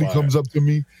Mowgli comes up to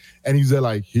me and he's there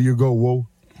like, here you go, whoa.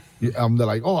 I'm there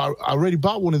like, oh, I already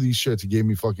bought one of these shirts. He gave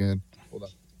me fucking. Hold on.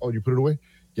 Oh, you put it away?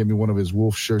 Gave me one of his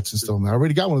wolf shirts and stuff. I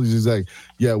already got one of these. He's like,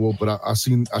 yeah, well, but I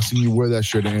seen you wear that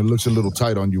shirt and it looks a little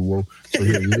tight on you, Wolf. So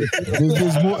here,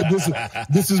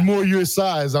 this is more your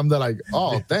size. I'm there like,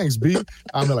 oh, thanks, B.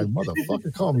 I'm there like,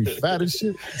 motherfucker, call me fat and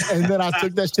shit. And then I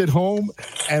took that shit home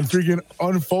and freaking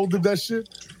unfolded that shit.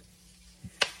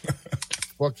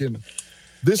 Fucking.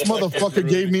 This motherfucker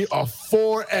gave me a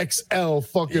 4XL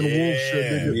fucking wolf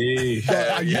shirt,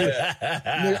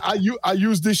 nigga. I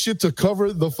used this shit to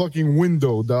cover the fucking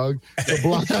window, dog, to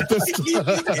block out the stuff.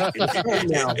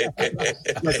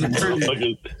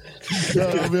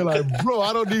 I'll be like, bro,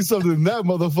 I don't need something that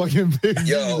motherfucking big.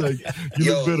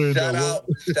 Look better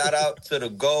shout out to the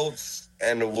goats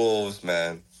and the wolves,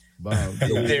 man.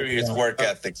 Serious work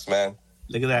ethics, man.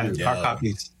 Look at that, hard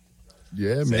copies.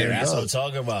 Yeah, man. That's what I'm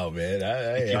talking about, man.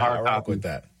 I rock with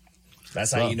that.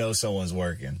 That's how you know someone's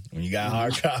working. When you got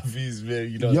hard copies,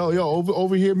 man, you know. Yo,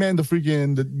 over here, man,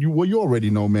 you already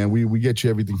know, man. We get you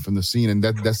everything from the scene, and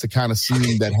that's the kind of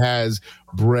scene that has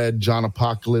bred John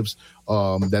Apocalypse.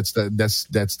 That's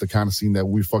the kind of scene that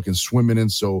we fucking swimming in.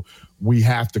 So we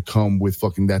have to come with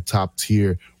fucking that top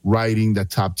tier writing, that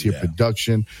top tier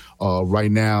production.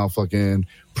 Right now, fucking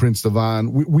Prince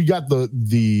Devon. We got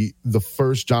the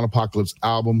first John Apocalypse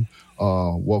album.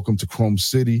 Welcome to Chrome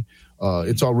City.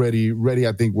 It's already ready.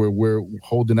 I think we're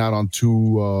holding out on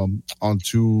two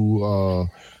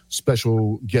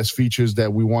special guest features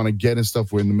that we want to get and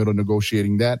stuff. We're in the middle of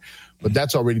negotiating that, but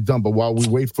that's already done. But while we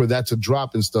wait for that to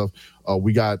drop and stuff,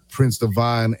 we got Prince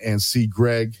Devon and C.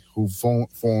 Greg, who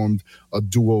formed a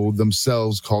duo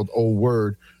themselves called Old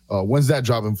Word. When's that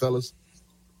dropping, fellas?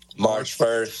 March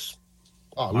 1st.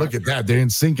 Oh, look at that. They're in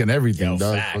sync and everything,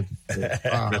 dog.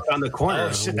 On the corner.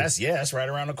 Oh, shit. That's right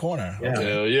around the corner. Yeah.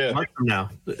 Hell yeah. March from now.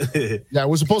 Yeah,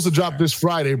 we're supposed to drop this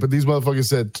Friday, but these motherfuckers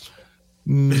said,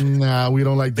 nah, we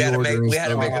don't like the order. We had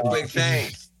to make a quick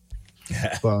change.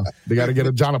 They got to get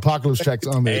a John Apocalypse check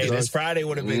on there. Hey, this Friday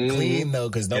would have been clean, though,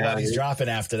 because nobody's dropping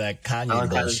after that Kanye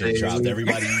bullshit dropped.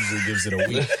 Everybody usually gives it a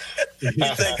week.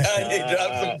 Kanye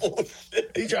dropped some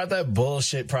bullshit. He dropped that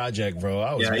bullshit project, bro.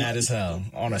 I was mad as hell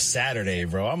on a Saturday,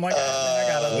 bro. I'm like,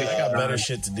 I got better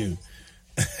shit to do.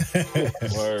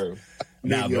 Word.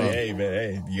 Nah, but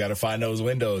hey, you got to find those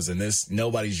windows, and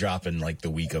nobody's dropping like the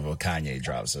week of a Kanye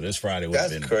drop. So this Friday would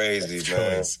have been crazy,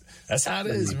 man. That's how it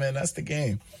is, man. That's the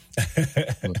game.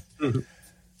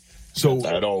 So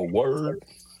that Old Word.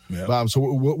 Yeah. So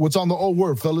what's on the Old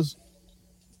Word, fellas?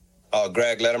 Oh,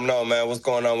 Greg, let them know, man. What's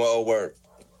going on with Old Word?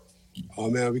 Oh,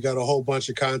 man, we got a whole bunch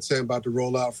of content about to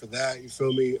roll out for that. You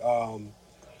feel me?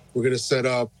 We're going to set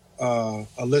up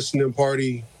a listening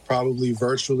party, probably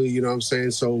virtually, you know what I'm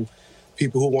saying? So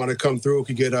people who want to come through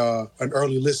could get an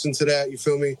early listen to that, you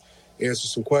feel me? Answer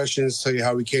some questions, tell you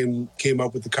how we came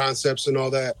up with the concepts and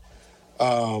all that.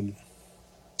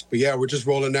 But yeah, we're just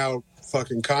rolling out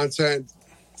fucking content.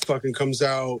 Fucking comes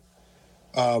out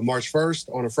March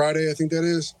 1st on a Friday, I think that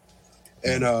is.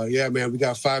 And yeah, man, we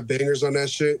got 5 bangers on that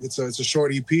shit. It's a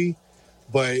short EP,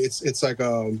 but it's like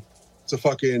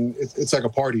it's like a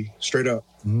party straight up.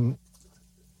 Mm-hmm.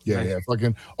 Yeah.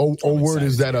 Fucking Old Word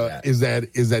is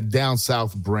that down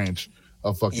south branch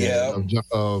of fucking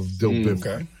of Dill Biff.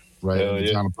 Okay. Right,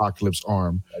 John Apocalypse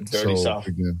arm. Dirty South.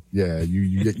 Again, yeah,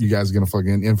 you guys are gonna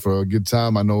fucking in for a good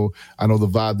time. I know the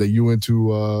vibe that you into,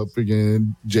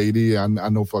 freaking JD. I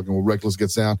know fucking when Reckless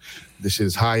gets down, this shit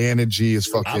is high energy. It's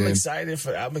fucking. I'm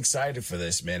excited for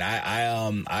this, man.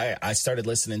 I started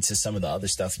listening to some of the other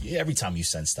stuff. Every time you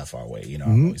send stuff our way,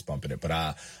 I'm always bumping it. But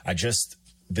I just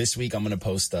this week I'm gonna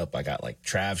post up. I got like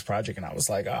Trav's project, and I was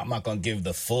like, I'm not gonna give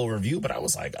the full review, but I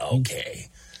was like, okay.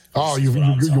 Oh, you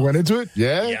went into it?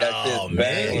 Yeah. Oh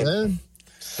man.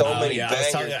 So many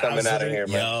bangers coming out of here,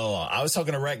 man. I was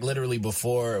talking to Rec literally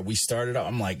before we started up.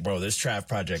 I'm like, bro, this Trav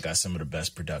project got some of the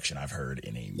best production I've heard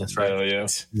in a That's right. Oh yeah.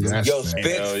 Yo,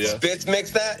 Spitz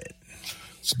mixed that?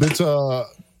 Spitz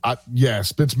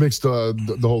Spitz mixed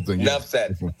the whole thing. Enough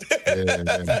said.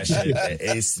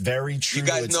 It's very true. You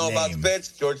guys know about Spitz,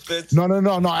 George Spitz?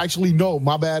 No. Actually, no.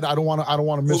 My bad. I don't want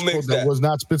to misquote. That was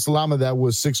not Spitz Salama. That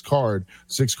was Six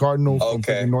Cardinal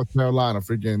from North Carolina.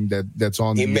 Freaking that's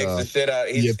on he mixed the shit out.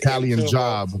 The Italian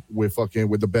Job with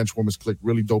the Benchwarmers Click.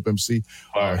 Really dope MC.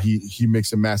 He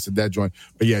mixed and mastered that joint.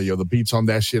 But yeah, the beats on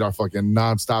that shit are fucking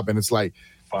nonstop, and it's like.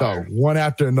 No, one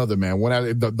after another, man. One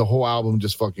after the whole album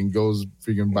just fucking goes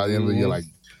freaking by the end of the year. Like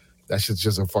that shit's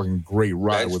just a fucking great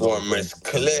ride with Benchwarmers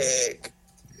Click.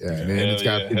 Yeah, and it's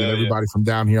got everybody from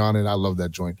down here on it. I love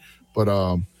that joint. But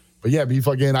yeah, be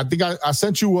fucking. I think I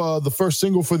sent you the first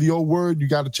single for the Old Word. You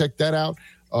got to check that out.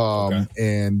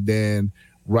 And then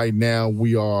right now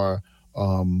we are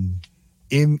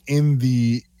in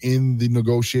the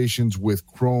negotiations with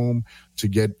Chrome to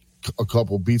get a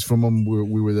couple beats from them.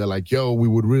 We were there like, yo, we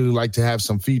would really like to have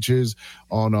some features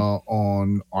on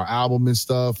our album and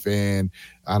stuff. And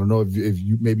I don't know if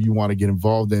you maybe you want to get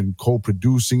involved in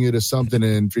co-producing it or something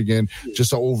and freaking just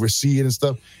to oversee it and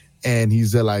stuff. And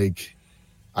he's there like,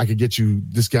 I could get you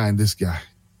this guy and this guy.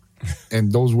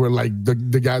 And those were like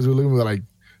the guys who were living with like,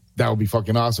 that would be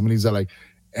fucking awesome. And he's there like,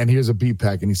 and here's a beat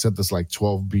pack. And he sent us like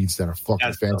 12 beats that are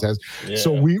fucking fantastic. Yeah.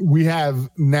 So we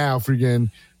have now freaking.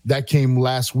 That came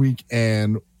last week,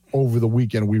 and over the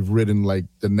weekend, we've written like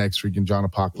the next freaking John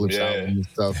Apocalypse album and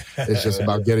stuff. It's just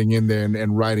about getting in there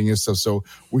and writing and stuff. So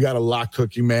we got a lot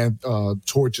cooking, man.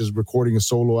 Torch is recording a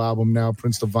solo album now.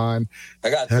 Prince Divine. I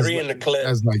got 3 in the clip.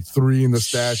 Has like 3 in the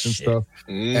stash and stuff.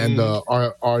 And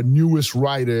our newest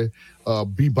writer,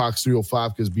 Beatbox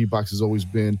 305, because Beatbox has always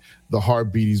been the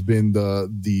heartbeat. He's been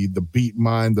the beat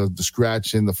mind, the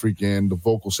scratch and the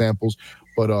vocal samples.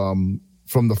 But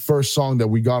from the first song that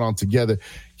we got on together,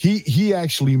 he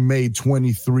actually made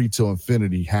 23 Till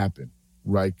Infinity happen,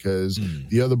 right? Because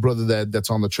the other brother that's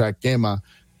on the track, Gamma,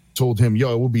 told him,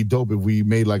 yo, it would be dope if we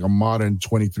made like a modern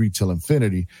 23 Till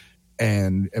Infinity.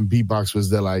 And Beatbox was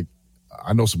there like,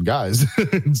 I know some guys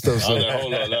and stuff. So.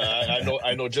 Hold on.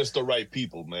 I know just the right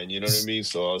people, man. You know what I mean?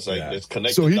 So I was like, let's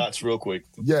connect the dots real quick.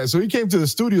 Yeah, so he came to the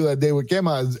studio that day with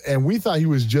Gamma, and we thought he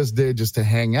was just there just to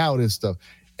hang out and stuff.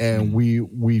 And we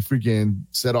freaking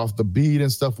set off the beat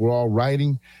and stuff. We're all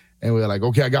writing, and we're like,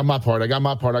 okay, I got my part.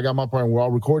 And we're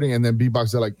all recording. And then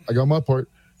Beatbox, they're like, I got my part.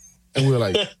 And we're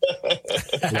like,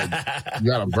 you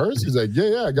got a verse? He's like,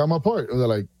 yeah, I got my part. And they're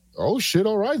like, oh shit,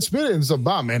 all right, spit it. And so,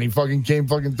 man, he fucking came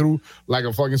fucking through like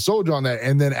a fucking soldier on that.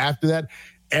 And then after that,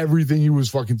 everything he was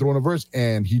fucking throwing a verse,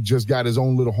 and he just got his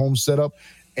own little home set up.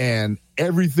 And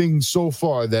everything so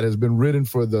far that has been written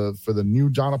for the new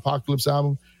John Apocalypse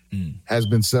album has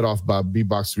been set off by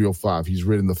Beatbox 305. He's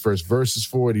written the first verses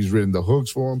for it. He's written the hooks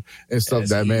for him and stuff.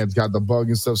 That man's got the bug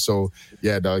and stuff. So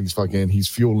yeah, dog, he's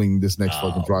fueling this next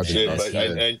fucking project. Shit,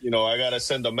 and I gotta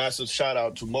send a massive shout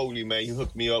out to Mowgli, man. He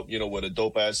hooked me up, with a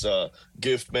dope ass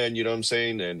gift, man. You know what I'm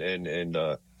saying? And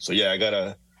so yeah, I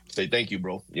gotta say thank you,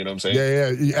 bro. You know what I'm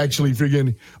saying? Yeah. Actually,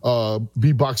 freaking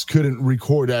Beatbox couldn't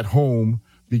record at home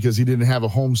because he didn't have a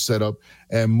home setup,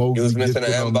 and Mowgli was missing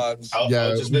an inbox.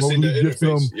 Mowgli gifted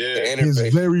him his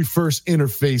very first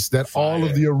interface that all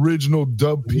of the original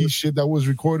dub piece shit that was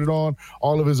recorded on,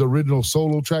 all of his original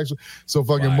solo tracks. So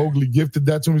fucking Mowgli gifted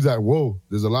that to him. He's like, whoa,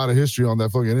 there's a lot of history on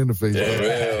that fucking interface.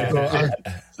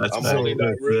 I'm holding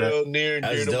that real near and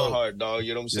dear to my heart, dog.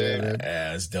 You know what I'm saying?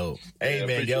 Yeah, that's dope. Hey,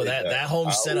 man, that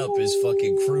home setup is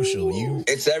fucking crucial.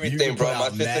 It's everything, bro. My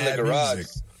shit's in the garage.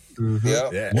 Mm-hmm.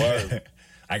 Yeah.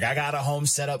 Like, I got a home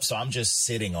set up, so I'm just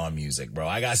sitting on music, bro.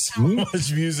 I got so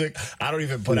much music. I don't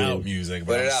even put out music,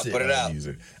 bro. Put it out.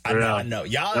 Music. I know.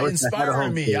 Y'all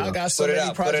inspiring me. Y'all got so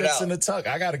many projects in the tuck.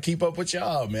 I got to keep up with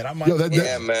y'all, man. I might.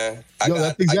 Man.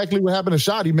 That's exactly what happened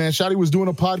to Shotty, man. Shotty was doing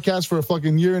a podcast for a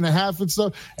fucking year and a half and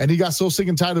stuff, and he got so sick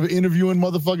and tired of interviewing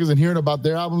motherfuckers and hearing about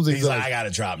their albums. He's like, I got to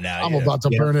drop now. I'm about to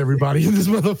burn everybody in this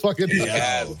motherfucking.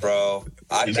 Yes, bro.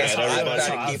 I'm trying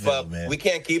to keep up. Man. We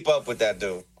can't keep up with that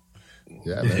dude.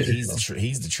 Yeah, man.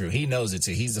 He's the truth. He knows it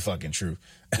too. He's the fucking truth.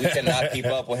 We cannot keep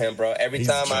up with him, bro. Every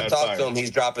time I talk to him,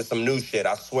 he's dropping some new shit.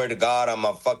 I swear to God, on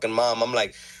my fucking mom, I'm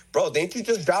like, bro, didn't you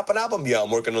just drop an album? Yeah,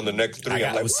 I'm working on the next 3.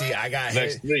 I got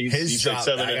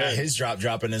his drop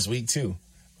dropping this week too.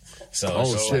 So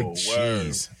shit,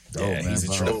 jeez, man, he's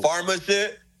the truth. The Pharma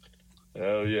shit.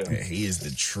 Hell yeah. He is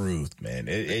the truth, man.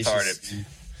 It's just.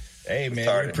 Hey,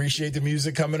 man, we appreciate the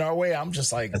music coming our way. I'm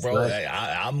just like, bro,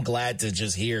 I'm glad to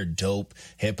just hear dope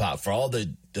hip-hop. For all the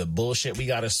bullshit we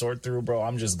got to sort through, bro,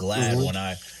 I'm just glad when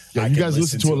I you guys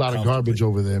listen to a lot of garbage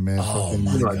over there, man. Oh,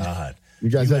 my God. You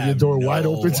guys have your door wide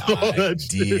open to all that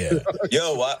shit.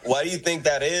 Yo, why do you think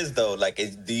that is, though? Like,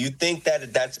 do you think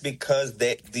that that's because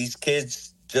these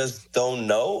kids just don't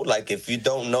know? Like, if you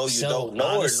don't know, you don't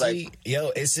know. Honestly,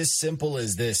 it's as simple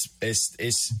as this.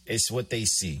 It's what they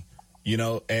see. You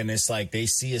know, and it's like they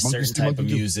see a certain type of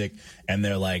music and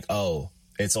they're like, oh,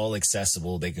 it's all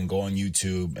accessible. They can go on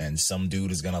YouTube and some dude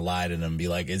is going to lie to them and be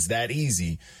like, it's that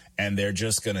easy. And they're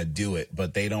just going to do it.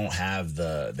 But they don't have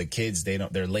the kids.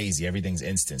 They're lazy. Everything's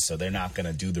instant. So they're not going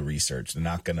to do the research. They're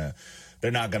not going to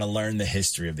learn the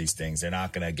history of these things. They're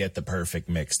not going to get the perfect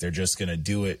mix. They're just going to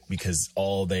do it because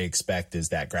all they expect is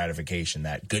that gratification,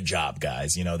 that good job,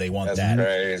 guys. You know, they want that.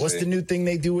 Crazy. What's the new thing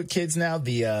they do with kids now?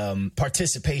 The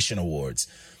participation awards.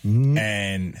 Mm-hmm.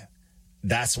 And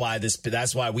that's why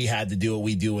we had to do what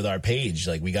we do with our page.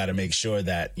 Like, we got to make sure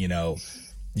that, you know,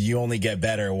 you only get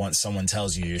better once someone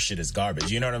tells you your shit is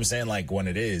garbage. You know what I'm saying? Like, when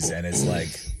it is. And it's like,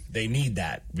 they need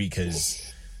that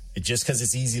because just because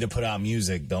it's easy to put out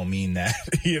music don't mean that,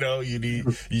 you know, you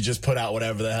just put out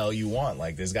whatever the hell you want.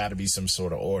 Like, there's got to be some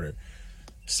sort of order.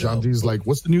 So, John D's like,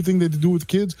 what's the new thing they do with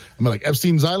kids? I'm like,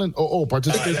 Epstein's Island?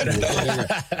 Participation.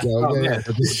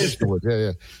 Participation award.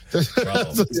 Yeah.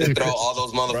 Throw all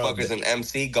those motherfuckers in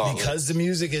MC gauntlet. Because the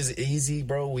music is easy,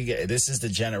 bro. This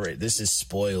is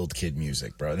spoiled kid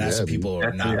music, bro. And that's what people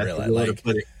are not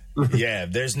realizing. Yeah,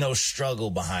 there's no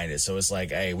struggle behind it. So it's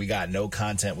like, hey, we got no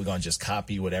content. We're going to just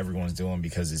copy what everyone's doing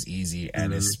because it's easy.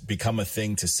 And it's become a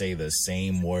thing to say the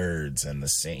same words and the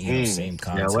same, same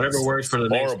content. Yeah, whatever works for the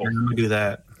next one, I'm going to do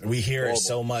that. We hear it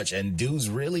so much. And dudes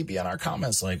really be in our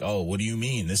comments like, oh, what do you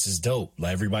mean? This is dope.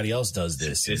 Like, everybody else does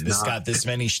this. And this got this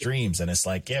many streams. And it's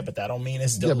like, yeah, but that don't mean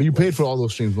it's dope. Yeah, but you paid for all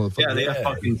those streams, motherfucker. Yeah, they got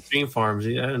fucking stream farms.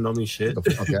 Yeah, I didn't know me shit. Get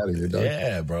the fuck out of here, dog.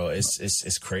 Yeah, bro.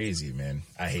 It's crazy, man.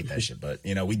 I hate that shit. But,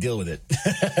 you know, we deal with it.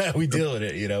 We deal with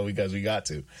it, you know, because we got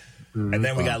to. And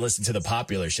then we got to listen to the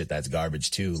popular shit that's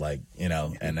garbage too. Like, you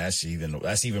know, and that's even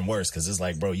worse because it's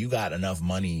like, bro, you got enough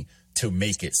money to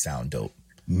make it sound dope.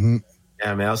 Mm-hmm.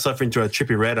 Yeah, man, I was suffering through a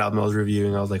Trippie Redd album I was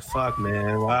reviewing. I was like, "Fuck,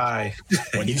 man, why?"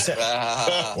 When you said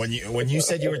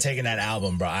you were taking that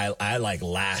album, bro, I like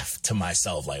laughed to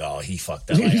myself, like, "Oh, he fucked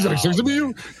up." Like, he's like, "Seriously,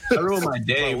 you?" I ruined my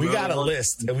day. Bro, we got a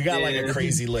list, and we got like a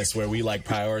crazy list where we like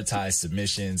prioritize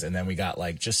submissions, and then we got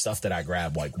like just stuff that I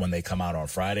grab like when they come out on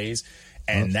Fridays.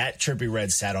 And that Trippie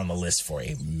Redd sat on the list for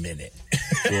a minute.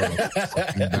 I don't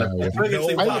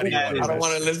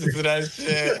want to listen to that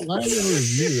shit. Why did you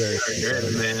review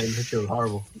that? Man, that shit was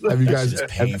horrible. Have you guys just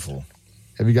painful?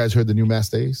 Have you guys heard the new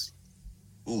Master Ace?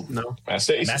 No.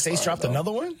 Master Ace dropped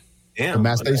another one? Damn. The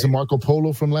Master Ace and Marco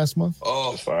Polo from last month?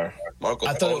 Oh, fire. Marco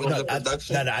Polo was the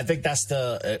production? No, I think that's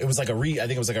it was like a re. I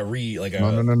think it was like a re. Like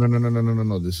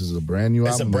No. This is a brand new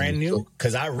album. It's a brand new?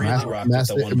 Because I really rocked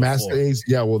the one before. Master Ace,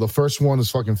 yeah, well, the first one is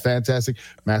fucking fantastic.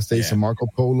 Master Ace and Marco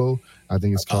Polo. I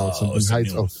think it's called something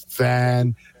Heights of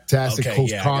fantastic.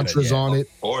 Coast Contras on it.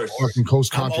 Of course. Fucking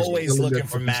Coast I'm Contras. always looking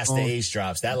for Master Ace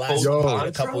drops. That last one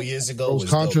a couple years ago Coast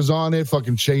was Contras dope. on it.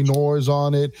 Fucking Che Noir's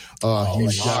on it.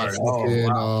 He's got fucking.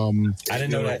 I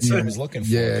didn't know that I was looking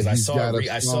for. Yeah, I saw a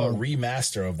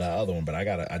remaster of that other one, but I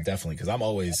definitely because I'm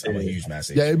a huge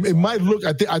Master Ace. Yeah, it might look.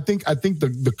 I think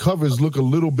the covers look a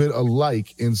little bit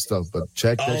alike and stuff, but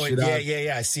check that shit out.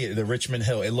 Yeah. I see it. The Richmond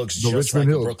Hill. It looks just like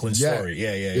a Brooklyn Story.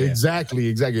 Yeah.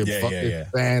 Exactly. Yeah.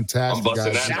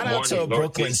 Fantastic. Shout out to a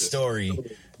Brooklyn Story.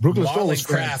 Marlon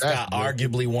Craft got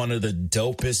arguably one of the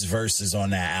dopest verses on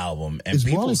that album, and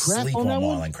people sleep on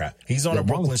Marlon Craft. He's on a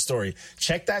Brooklyn Story.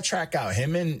 Check that track out.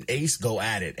 Him and Ace go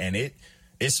at it, and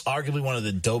it's arguably one of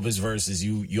the dopest verses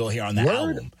you'll hear on that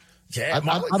album. Yeah,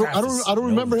 I don't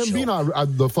remember him being on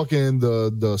the fucking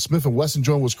the Smith and Wesson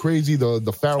joint was crazy.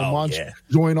 The Pharoah Monch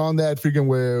joint on that freaking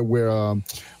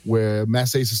where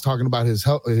Mass Ace is talking about his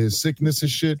sickness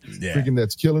and shit, freaking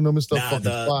that's killing him and stuff.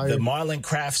 The Marlon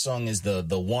Craft song is the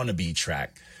wannabe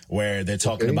track, where they're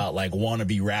talking about like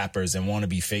wannabe rappers and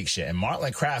wannabe fake shit. And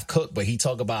Marlon Craft cooked, but he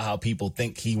talk about how people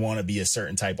think he want to be a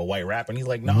certain type of white rapper. And he's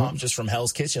like, no, I'm just from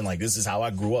Hell's Kitchen. Like, this is how I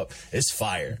grew up. It's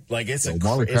fire. Like, it's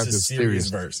a serious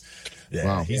verse. Yeah,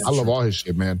 wow. I love all his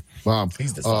shit, man.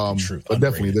 He's the fucking truth. But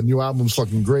definitely, the new album's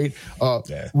fucking great.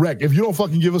 Rec, if you don't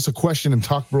fucking give us a question and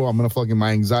talk, bro, I'm gonna fucking,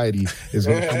 my anxiety is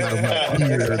gonna come out of my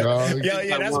ear, dog.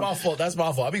 Yeah, that's my fault. That's my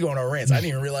fault. I be going on rants. I didn't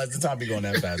even realize the time be going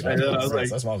that fast. I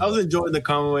was enjoying the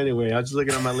combo anyway. I was just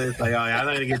looking at my list like, I'm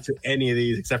not gonna get to any of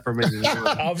these except for maybe.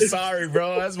 I'm sorry,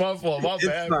 bro. That's my fault. My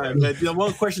bad. Fine, but the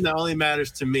one question that only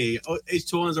matters to me.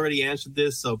 H2O's already answered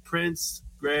this. So Prince,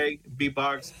 Greg,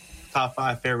 Beatbox, top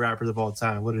 5 favorite rappers of all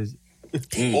time. What is it?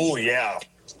 Oh yeah.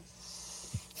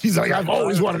 He's like, I've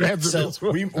always wanted to answer this.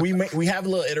 We have a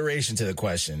little iteration to the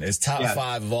question. It's top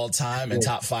 5 of all time and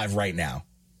top 5 right now.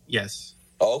 Yes.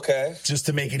 Okay. Just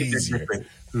to make it easier.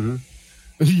 Mm-hmm.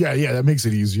 Yeah, that makes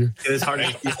it easier. It's hard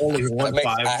to keep only one 5.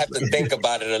 I have to think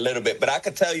about it a little bit, but I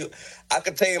could tell you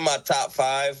my top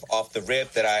 5 off the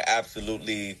rip that I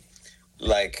absolutely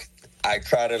like. I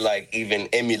try to like even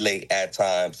emulate at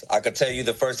times. I could tell you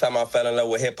the first time I fell in love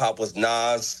with hip hop was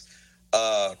Nas,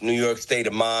 New York State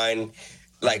of Mind.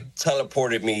 Like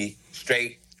teleported me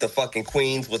straight to fucking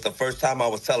Queens. Was the first time I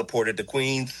was teleported to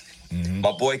Queens. Mm-hmm.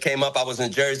 My boy came up. I was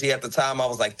in Jersey at the time. I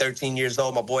was like 13 years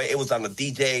old. My boy, it was on the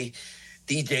DJ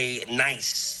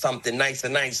Nice, fuck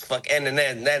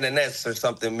NNS or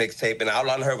something mixtape, and all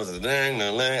I heard was a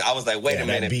I was like, wait a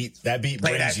minute, that beat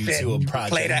brings you to a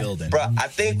project building, bro. I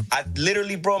think I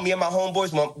literally, bro, me and my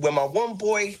homeboys, when my one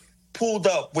boy pulled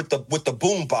up with the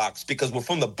boom box, because we're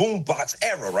from the boom box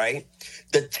era, right?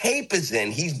 The tape is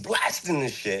in, he's blasting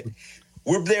this shit.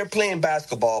 We're there playing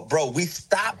basketball, bro. We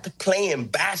stopped playing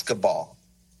basketball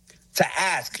to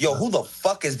ask, yo, who the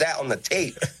fuck is that on the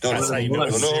tape? No,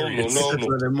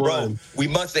 bro. We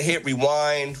must have hit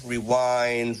rewind, bro,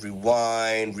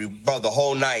 the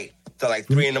whole night till like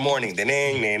 3 a.m.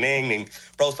 Ding.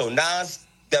 Bro, so Nas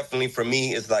definitely for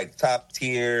me is like top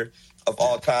tier of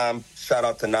all time. Shout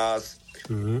out to Nas.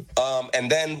 Mm-hmm. And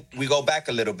then we go back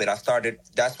a little bit.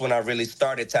 That's when I really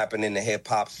started tapping into hip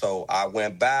hop. So I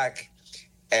went back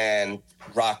and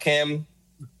Rakim.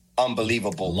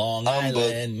 Unbelievable. Long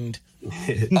Island.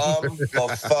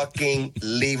 Fucking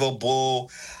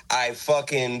believable.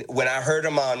 When I heard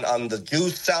him on the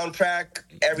Juice soundtrack,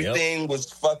 everything was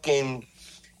fucking,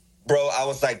 bro, I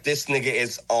was like, this nigga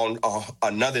is on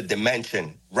another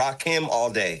dimension. Rock him all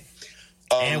day.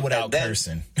 And without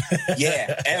cursing.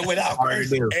 Yeah, and without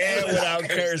cursing. And without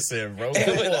cursing, bro.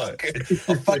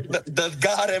 The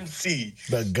God MC.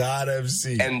 The God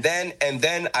MC. And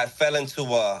then I fell into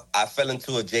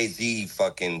a Jay-Z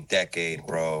fucking decade,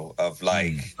 bro, of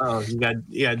like. Oh, you got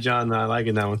John not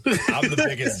liking that one. I'm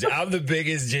the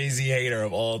biggest Jay-Z hater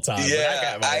of all time. Yeah, I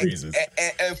got my reasons.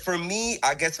 And for me,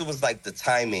 I guess it was like the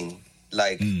timing,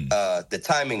 the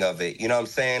timing of it. You know what I'm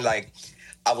saying? Like,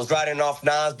 I was riding off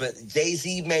Nas, but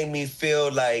Jay-Z made me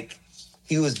feel like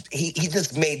he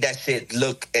just made that shit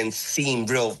look and seem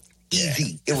real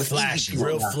easy. It was flashy, easy,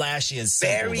 real flashy and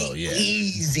simple. Very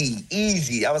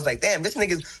easy. I was like, damn, this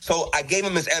nigga's. So I gave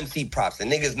him his MC props. The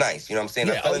nigga's nice. You know what I'm saying?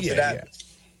 Yeah,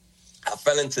 I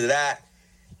fell into that.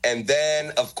 And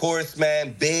then, of course,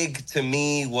 man, Big to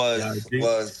me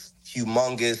was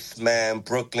humongous, man.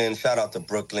 Brooklyn, shout out to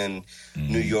Brooklyn,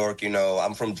 New York. You know,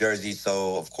 I'm from Jersey,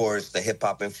 so of course the hip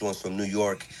hop influence from New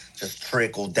York just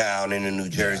trickled down into New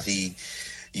Jersey.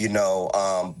 You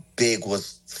know, Big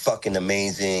was fucking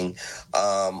amazing.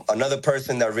 Another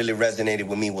person that really resonated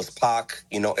with me was Pac.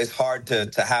 You know, it's hard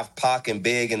to have Pac and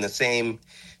Big in the same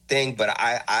thing, but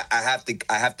I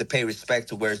have to pay respect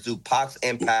to where Zook. Pac's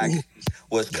impact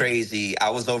was crazy. I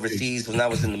was overseas when I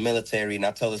was in the military, and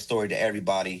I tell the story to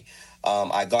everybody.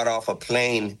 I got off a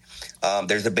plane.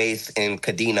 There's a base in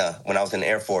Kadena when I was in the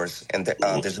Air Force, and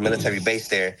there's a military base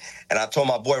there. And I told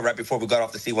my boy right before we got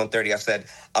off the C-130, I said,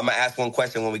 I'm going to ask one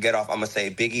question when we get off. I'm going to say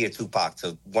Biggie or Tupac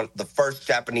to the first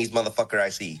Japanese motherfucker I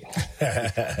see.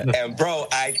 And, bro,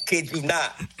 I kid you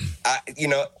not.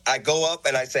 I go up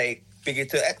and I say, Biggie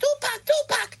to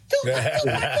Tupac.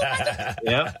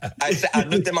 Yep. I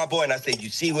looked at my boy and I said, you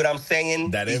see what I'm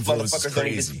saying? That These motherfuckers don't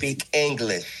even speak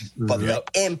English, but the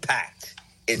impact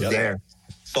is there.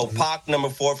 So Pac number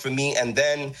 4 for me, and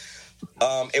then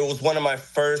It was one of my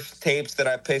first tapes that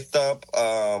I picked up.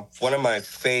 One of my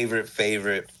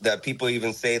favorite that people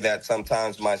even say that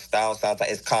sometimes my style sounds like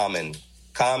it's Common.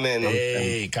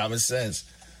 Hey, Common Sense.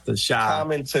 The shot.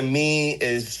 Common to me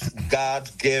is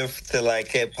God's gift to like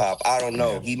hip hop. I don't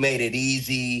know. He made it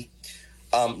easy.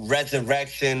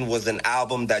 Resurrection was an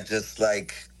album that just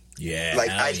like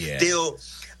I still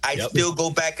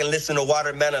go back and listen to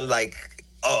Watermelon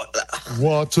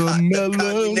Watermelon.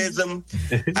 Communism.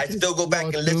 I still go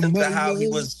back and listen to how he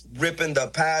was ripping the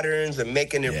patterns and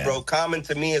making it, bro. Common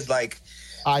to me is like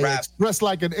I rap. express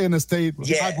like an interstate.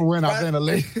 Hyper when I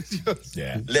ventilate.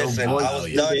 Listen, I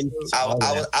was done.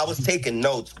 I was taking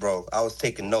notes, bro. I was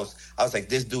taking notes. I was like,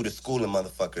 this dude is schooling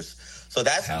motherfuckers. So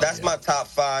that's my top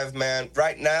 5, man.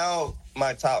 Right now,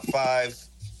 my top 5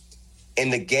 in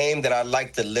the game that I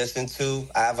like to listen to.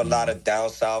 I have a lot of down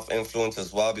south influence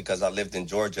as well because I lived in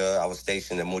Georgia. I was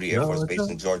stationed at Moody Air Force Base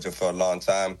in Georgia for a long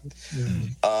time.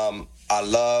 I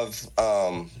love.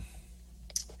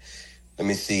 Let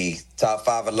me see. Top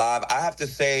 5 alive. I have to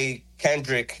say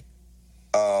Kendrick.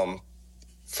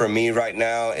 For me right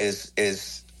now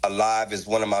is alive is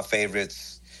one of my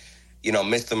favorites. You know,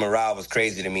 Mr. Morale was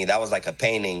crazy to me. That was like a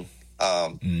painting.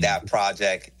 That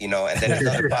project, you know, and then there's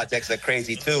other projects that are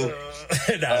crazy too.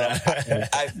 I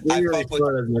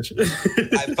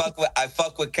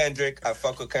fuck with Kendrick. I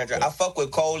fuck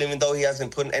with Cole, even though he hasn't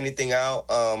put anything out.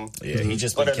 He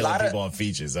just been killing people on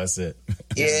features. That's it.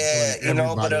 Yeah, you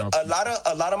know, but a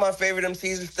lot of my favorite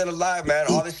MCs are still alive, man.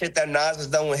 All the shit that Nas has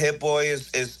done with Hit Boy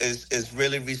is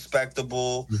really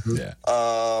respectable.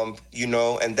 You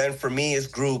know, and then for me it's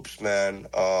groups, man.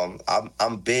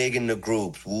 I'm big into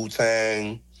groups. Wu-Tang.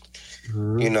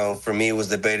 You know, for me, it was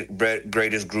the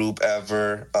greatest group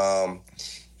ever.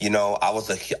 You know,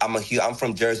 I'm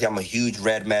from Jersey. I'm a huge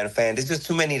Redman fan. There's just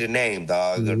too many to name,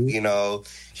 dog. You know,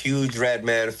 huge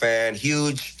Redman fan,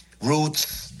 huge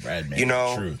Roots. Redman, you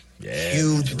know, true. Yeah,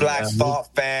 huge Black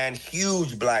Thought fan,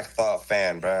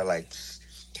 bro. Like,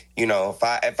 you know, if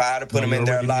I had to put him in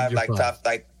there live, like top,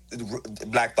 like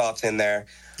Black Thought's in there.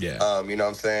 Yeah. You know what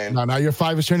I'm saying? Now your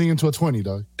 5 is turning into a 20,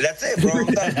 dog. That's it, bro. Y'all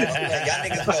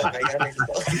niggas go,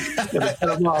 man.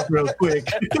 Cut him off real quick.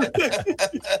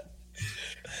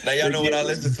 Now y'all know what I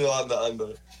listen to on the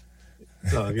under.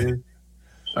 It's all good.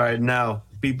 All right, now,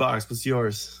 Beatbox, what's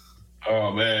yours?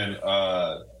 Oh, man.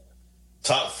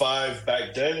 Top 5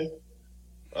 back then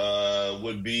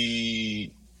would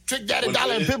be... Trick Daddy,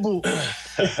 Dollar, and Pitbull.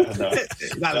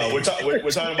 No, we're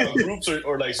talking about groups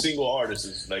or like single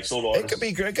artists, like solo artists. It could be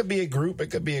a group.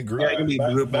 It could be a group. Yeah, it could be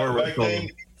a group.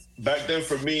 Back then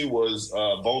for me was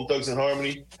Bone Thugs and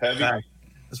Harmony, Heavy.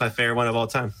 That's my favorite one of all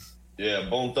time. Yeah,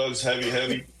 Bone Thugs,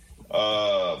 Heavy.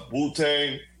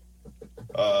 Wu-Tang,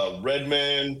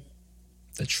 Redman.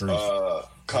 The Truth.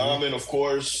 Common, of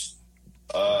course.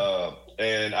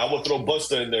 And I would throw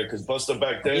Busta in there because Busta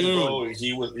back then, bro,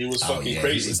 he was fucking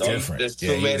crazy. There's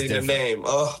too many to name.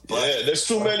 There's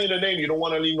too many to name. You don't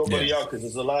want to leave nobody out because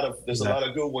there's a lot of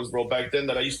good ones, bro. Back then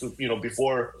that I used to, you know,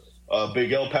 before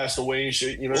Big L passed away and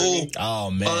shit. You know what I mean?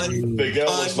 Oh man, Big L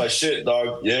was my shit,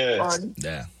 dog. Yeah.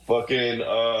 Fucking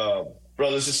bro,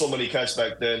 there's just so many cats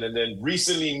back then. And then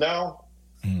recently now,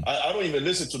 I don't even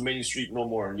listen to mainstream no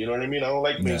more. You know what I mean? I don't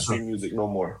like mainstream music no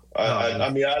more. I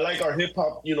mean, I like our hip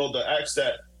hop. You know, the acts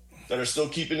that are still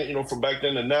keeping it. You know, from back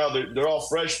then and now, they're all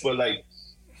fresh. But like,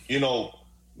 you know,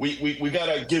 we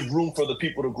gotta give room for the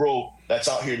people to grow. That's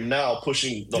out here now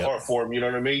pushing the art form. You know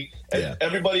what I mean? And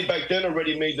everybody back then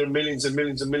already made their millions and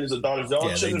millions and millions of dollars. They're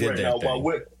all chilling right now while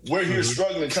we're here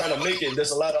struggling, trying to make it.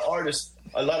 There's a lot of artists,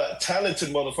 a lot of talented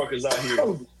motherfuckers out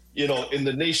here. You know, in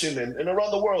the nation and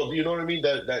around the world, you know what I mean?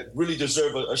 That really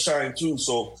deserve a shine too.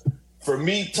 So for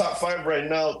me, top 5 right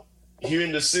now here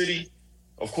in the city,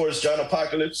 of course, John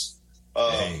Apocalypse.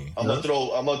 I'm gonna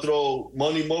throw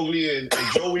Money Mowgli and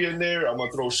Joey in there. I'm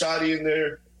gonna throw Shotty in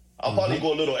there. I'll probably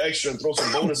go a little extra and throw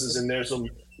some bonuses in there. Some,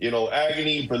 you know,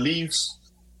 Agony, Beliefs.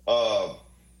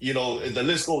 You know, the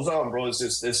list goes on, bro. It's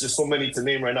just so many to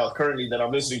name right now currently that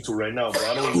I'm listening to right now, bro.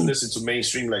 I don't even listen to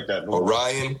mainstream like that. No.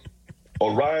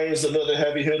 Orion's another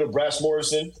heavy hitter. Brass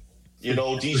Morrison, you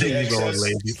know, DJ XS.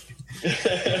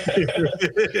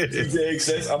 DJ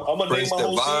XS. I'm gonna name my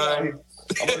whole scene.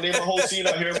 I'm gonna name my whole scene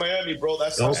out here in Miami, bro.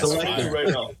 That's what I do right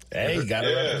now. Hey, you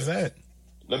gotta represent.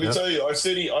 Let me tell you, our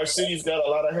city's got a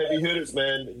lot of heavy hitters,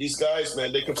 man. These guys,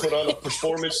 man, they can put on a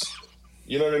performance.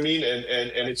 You know what I mean?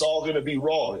 And it's all gonna be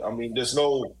raw. I mean,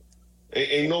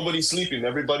 ain't nobody sleeping.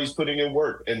 Everybody's putting in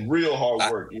work and real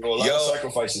hard work. You know, a lot of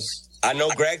sacrifices. I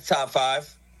know Greg's top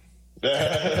 5.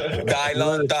 Die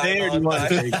long.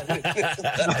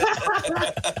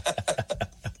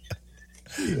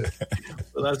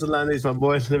 Well, that's the line is, my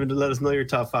boy. Let us know your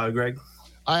top 5, Greg.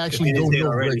 I actually don't know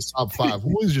Greg's top 5.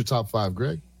 Who is your top 5,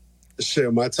 Greg?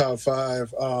 Shit, my top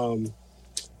 5.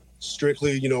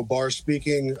 Strictly, bar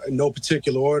speaking, no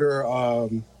particular order.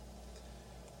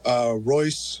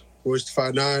 Royce the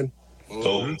 5'9".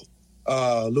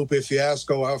 Lupe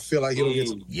Fiasco. I feel like he'll get.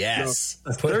 Yes,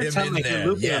 Put him in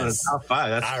there. Yes, top 5.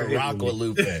 That's I rock with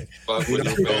Lupe. Fuck with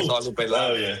Lupe. I saw Lupe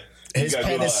live. Yeah. His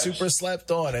pen is super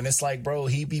slept on, and it's like, bro,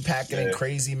 he be packing in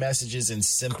crazy messages in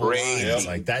simple lines.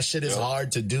 Like that shit is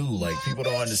hard to do. Like people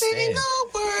don't understand.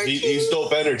 He's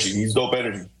dope energy. He's got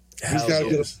to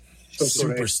get some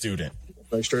super student.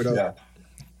 Like straight up.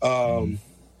 Yeah.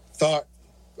 Thought,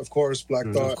 of course, Black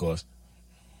Thought. Of course.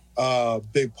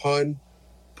 Big Pun.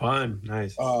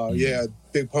 Nice. Yeah,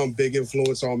 Big Pun, big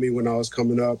influence on me when I was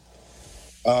coming up.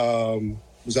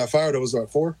 Was that 5 or was that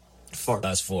 4? 4.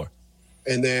 That's 4.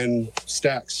 And then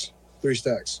Stacks, 3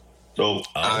 Stacks. So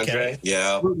Andre,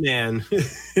 Flute man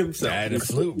himself. Yeah, the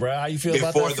flute, bro. How you feel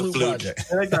about that flute project?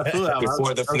 I like that flute album.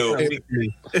 Before the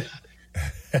flute.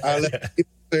 I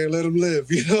let him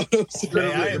live. You know what I'm saying?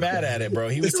 Man, I ain't mad at it, bro.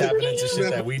 He was tapping into shit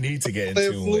that we need to get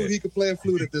into. Flute, he can play a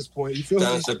flute at this point. You feel me?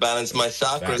 Balance to balance my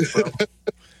chakras, bro.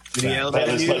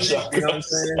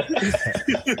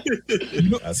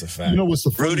 That's a fact. You know what's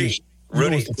the funniest?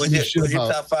 Rudy, what's your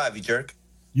top 5, you jerk?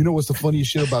 You know what's the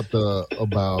funniest shit about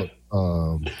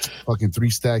fucking 3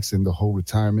 Stacks and the whole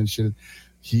retirement shit?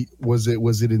 He was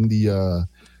it in the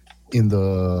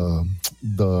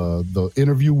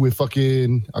interview with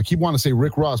fucking, I keep wanting to say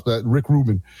Rick Ross, but Rick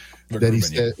Rubin,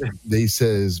 he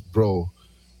says, bro,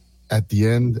 at the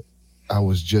end, I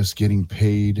was just getting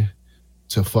paid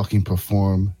to fucking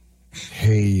perform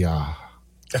Hey Ya.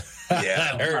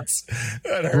 Yeah, that hurts.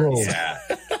 Bro, yeah.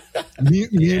 Me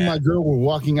and my girl were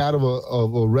walking out of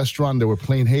a restaurant that were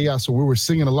playing Hey Ya, so we were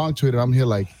singing along to it, and I'm here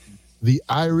like, the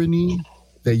irony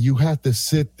that you have to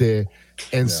sit there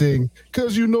and sing,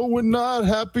 because we're not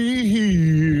happy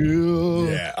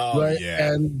here. Yeah, right?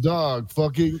 yeah. And dog,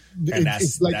 fucking,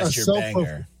 it's like that's your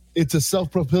banger. It's a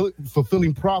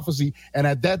self-fulfilling prophecy. And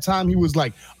at that time, he was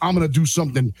like, I'm going to do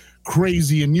something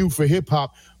crazy and new for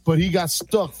hip-hop. But he got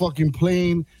stuck fucking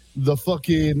playing the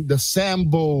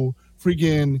Sambo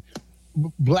freaking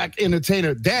black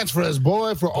entertainer dance for us,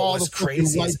 boy, for all the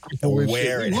crazy white people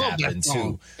where it happened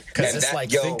too, because it's like,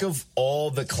 think of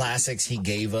all the classics he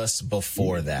gave us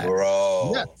before that,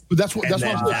 bro. Yeah, but that's what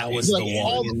that was like, the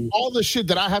one. all the shit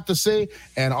that I have to say,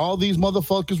 and all these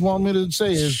motherfuckers want me to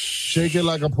say is shake it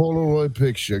like a Polaroid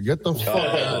picture. Get the fuck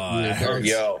out of here.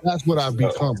 Yo. That's what I've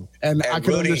become, and I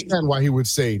can understand why he would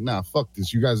say, "Nah, fuck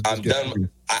this. You guys." I'm done.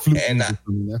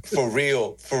 For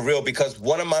real, because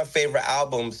one of my favorite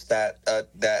albums that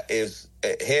is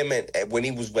him and when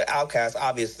he was with Outkast,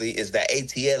 obviously, is the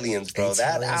AT-Aliens, bro.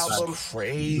 That album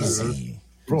crazy.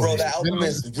 Bro, that album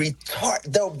is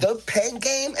retarded. The pen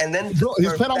game, and then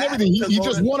his pen on everything. He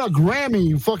just won a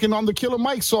Grammy, fucking on the Killer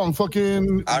Mike song,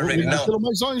 fucking. I already know. Killer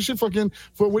Mike song and shit, fucking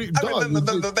for what he does.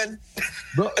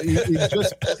 Bro, it's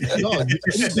just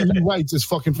anything he writes is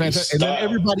fucking fantastic. And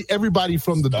then everybody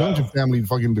from the Dungeon family,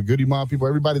 fucking the Goody Mob people,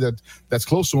 everybody that's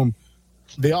close to him,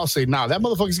 they all say, "Nah, that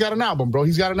motherfucker's got an album, bro.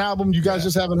 He's got an album. You guys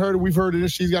just haven't heard it. We've heard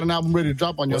it. He's got an album ready to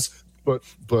drop on you." But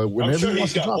I'm sure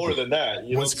he's got more than that.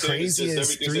 What's crazy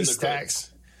is 3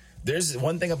 Stacks. There's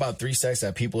one thing about 3 Stacks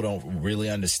that people don't really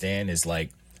understand is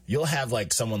like, you'll have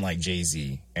like someone like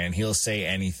Jay-Z and he'll say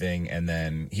anything and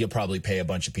then he'll probably pay a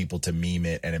bunch of people to meme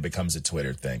it and it becomes a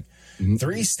Twitter thing.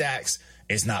 3 Stacks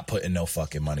is not putting no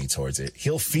fucking money towards it.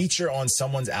 He'll feature on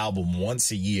someone's album once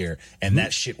a year and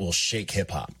that shit will shake hip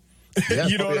hop. Yeah,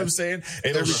 you know what I'm saying?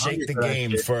 It'll shake the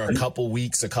game for a couple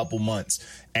weeks, a couple months.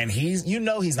 And he's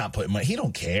not putting money. He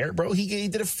don't care, bro. He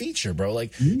did a feature, bro.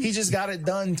 Like, he just got it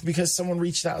done because someone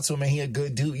reached out to him and he a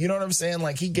good dude. You know what I'm saying?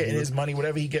 Like, he getting his money,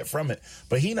 whatever he get from it.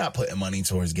 But he not putting money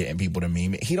towards getting people to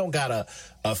meme it. He don't got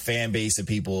a fan base of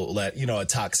people that, a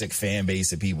toxic fan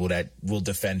base of people that will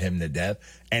defend him to death.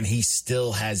 And he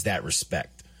still has that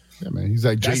respect. Yeah, man. He's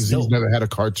like, Jay-Z's never had a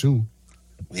cartoon.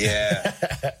 Yeah.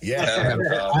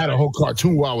 Yeah. I had a whole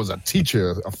cartoon while I was a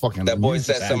teacher. That boy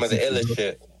said some of the illest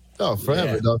shit. Oh,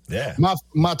 forever, dog. Yeah.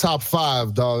 My top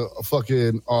 5, dog,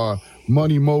 fucking are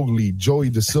Money Mowgli,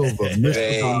 Joey Da Silva,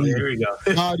 Mr. Here we go.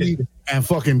 Gotti, and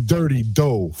fucking Dirty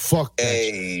Doe. Fuck that.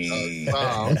 Hey.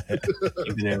 Wow.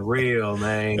 Keeping it real,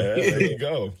 man. There you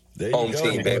go. Home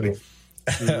team, baby.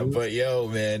 But yo,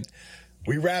 man,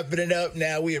 we wrapping it up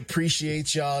now. We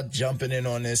appreciate y'all jumping in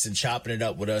on this and chopping it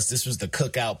up with us. This was the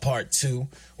Cookout Part 2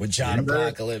 with John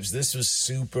Apocalypse. This was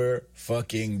super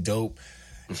fucking dope.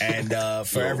 And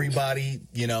for everybody,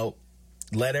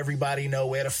 let everybody know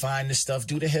where to find the stuff.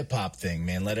 Do the hip hop thing,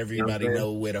 man. Let everybody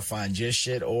know where to find your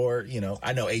shit. Or, you know,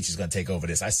 I know H is gonna take over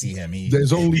this. I see him.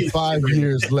 There's only 5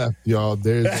 years left, y'all.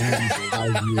 There's only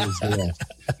 5 years left.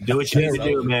 Do what you need to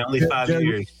do, man. Only 5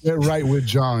 years. Get right with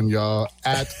John, y'all.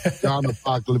 At John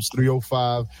Apocalypse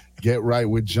 305. Get right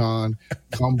with John.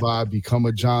 Come by, become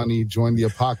a Johnny. Join the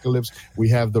apocalypse. We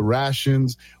have the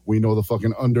rations. We know the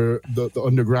fucking the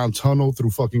underground tunnel through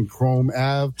fucking Chrome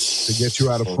Ave to get you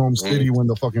out of Chrome City when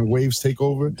the fucking waves take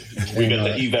over. We got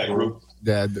the evac route.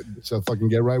 Yeah, so fucking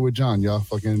get right with John, y'all.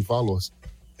 Fucking follow us.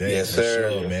 Yes,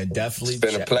 sir. Sure, man. Definitely, it's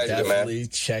been a pleasure, man.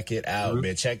 Check it out,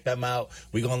 man. Check them out.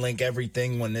 We're gonna link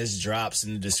everything when this drops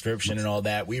in the description and all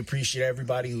that. We appreciate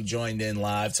everybody who joined in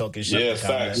live, talking shit. Yeah,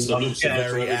 facts. Salute to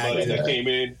everybody that came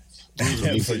in.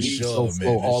 Yeah, for sure, man.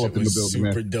 All up in the building,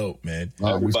 man. Super dope, man.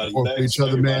 We support each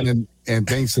other, man, and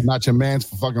thanks to Not Your Manz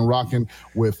for fucking rocking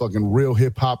with fucking real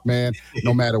hip hop, man.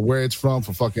 No matter where it's from,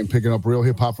 for fucking picking up real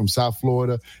hip hop from South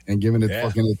Florida and giving it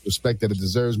fucking the respect that it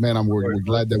deserves, man. We're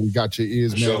glad that we got your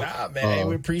ears, man. Nah, man, hey,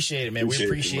 we appreciate it, man. We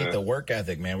appreciate the work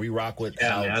ethic, man. We rock with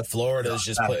how Florida's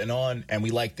just putting on, and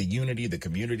we like the unity, the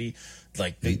community.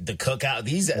 Like the cookout.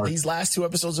 These last 2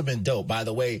 episodes have been dope. By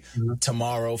the way,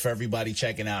 tomorrow, for everybody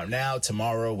checking out now,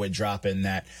 tomorrow we're dropping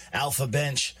that Alpha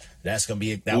Bench. That's gonna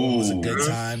be that one was a good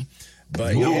time.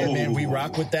 But yeah, man, we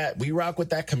rock with that. We rock with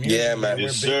that community. Yeah, man.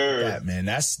 We're big with that, man.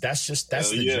 That's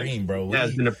the dream, bro. Yeah,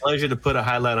 it's been a pleasure to put a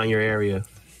highlight on your area.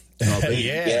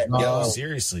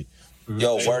 Seriously.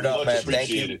 Yo, word up, man.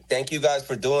 Thank you guys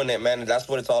for doing it, man. And that's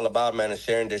what it's all about, man, and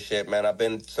sharing this shit, man. I've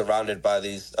been surrounded by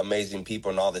these amazing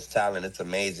people and all this talent. It's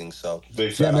amazing. So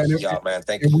shout out to y'all, man.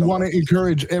 Thank you so much. We want to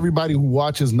encourage everybody who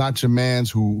watches Not Your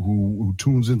Manz, who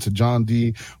tunes into John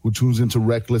D, who tunes into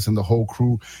Reckless and the whole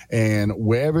crew. And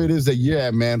wherever it is that you're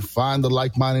at, man, find the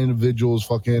like-minded individuals.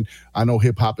 Fucking, I know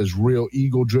hip-hop is real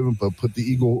ego-driven, but put the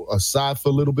ego aside for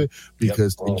a little bit,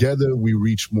 because together we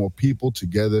reach more people.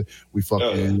 Together we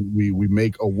fucking, we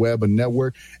make a web, a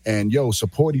network, and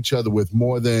support each other with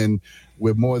more than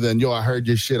I heard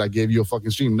your shit, I gave you a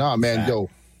fucking stream. Nah, man,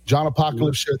 John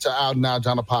Apocalypse shirts are out now.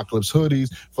 John Apocalypse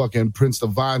hoodies. Fucking Prince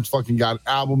Divine fucking got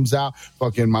albums out.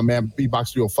 Fucking my man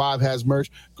Beatbox 305 has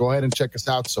merch. Go ahead and check us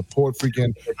out. Support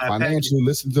freaking financially.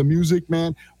 Listen to music,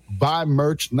 man. Buy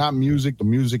merch, not music. The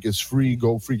music is free.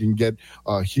 Go freaking get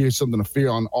Here's Something to Fear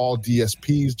on all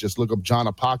DSPs. Just look up John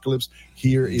Apocalypse.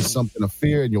 Here is Something to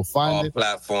Fear, and you'll find all it.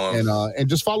 Platforms. And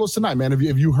just follow us tonight, man. If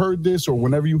you heard this or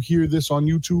whenever you hear this on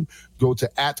YouTube, go to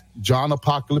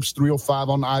 @JohnApocalypse305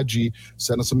 on IG.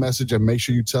 Send us a message and make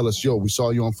sure you tell us, we saw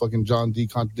you on fucking John D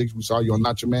Contradiction. We saw you on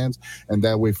Not Your Manz, and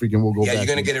that way freaking we'll go back. Yeah, you're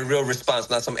gonna get a real response,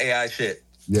 not some AI shit.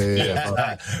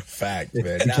 Yeah. Fact,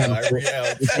 man.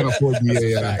 We can't afford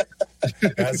the AI.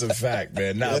 That's a fact,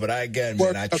 man. But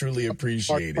I truly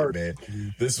appreciate it, man.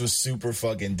 This was super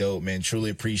fucking dope, man. Truly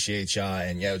appreciate y'all.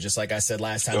 And just like I said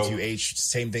last time to you, H,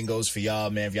 same thing goes for y'all,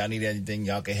 man. If y'all need anything,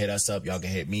 y'all can hit us up. Y'all can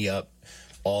hit me up.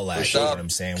 All that, you know what I'm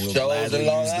saying? We'll gladly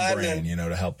use the brand,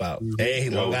 to help out. Hey,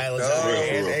 Long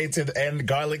Island's and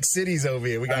Garlic City's over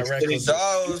here. We got records.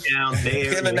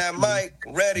 Killing that mic,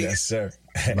 ready. Yes, sir.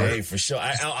 Hey, for sure.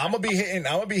 I'm gonna be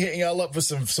hitting y'all up for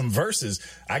some verses.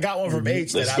 I got one from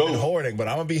H that I've been hoarding, but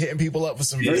I'm gonna be hitting people up for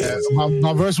some verses.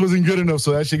 My verse wasn't good enough,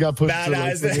 so that shit got put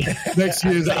to next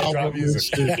year's album.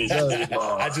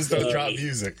 I just don't drop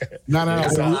music. No.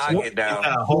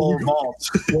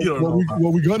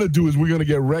 What we're gonna do is we're gonna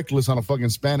get Reckless on a fucking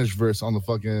Spanish verse on the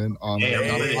fucking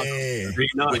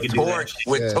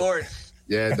with Torch.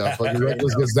 Yeah, dog. Fucking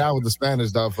Reckless gets down with the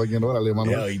Spanish, dog. Fucking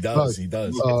he does. He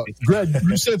does. Greg,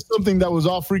 you said something that was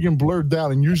all freaking blurred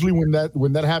down, and usually when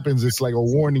that happens, it's like a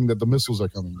warning that the missiles are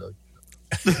coming, dog.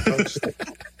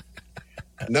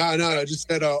 No. I just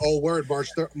said old word March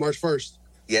 1st.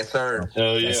 Yes, sir.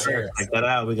 Hell yeah. Yes, sir. Check that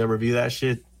out. We gonna review that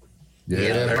shit.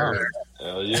 Yeah.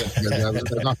 Hell yeah.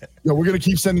 We're gonna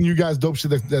keep sending you guys dope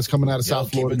shit that's coming out of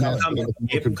South Florida.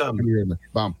 Keep it coming.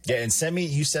 Bomb. Yeah, and send me.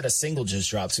 You said a single just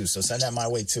dropped too, so send that my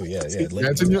way too. Yeah.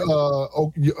 It's in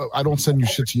your, I don't send you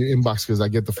shit to your inbox because I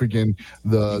get the freaking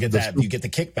you get the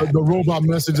kickback. The robot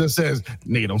message that says,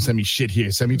 "Nigga, don't send me shit here.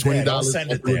 Send me $20.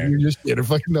 Send it there. Your shit or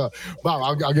fucking Bob,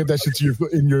 I'll get that shit to you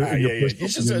in your. You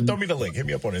just throw me the link. Hit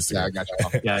me up on Instagram. Yeah, I got you.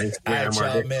 Yeah, all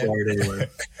right, y'all, man.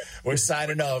 We're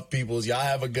signing off, peoples. Y'all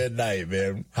have a good night,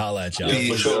 man. Holla at y'all.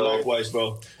 For sure, likewise,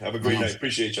 bro. Have a great night.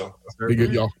 Appreciate y'all. Be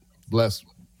good, y'all. Bless.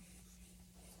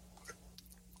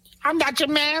 I'm Not Your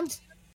Manz.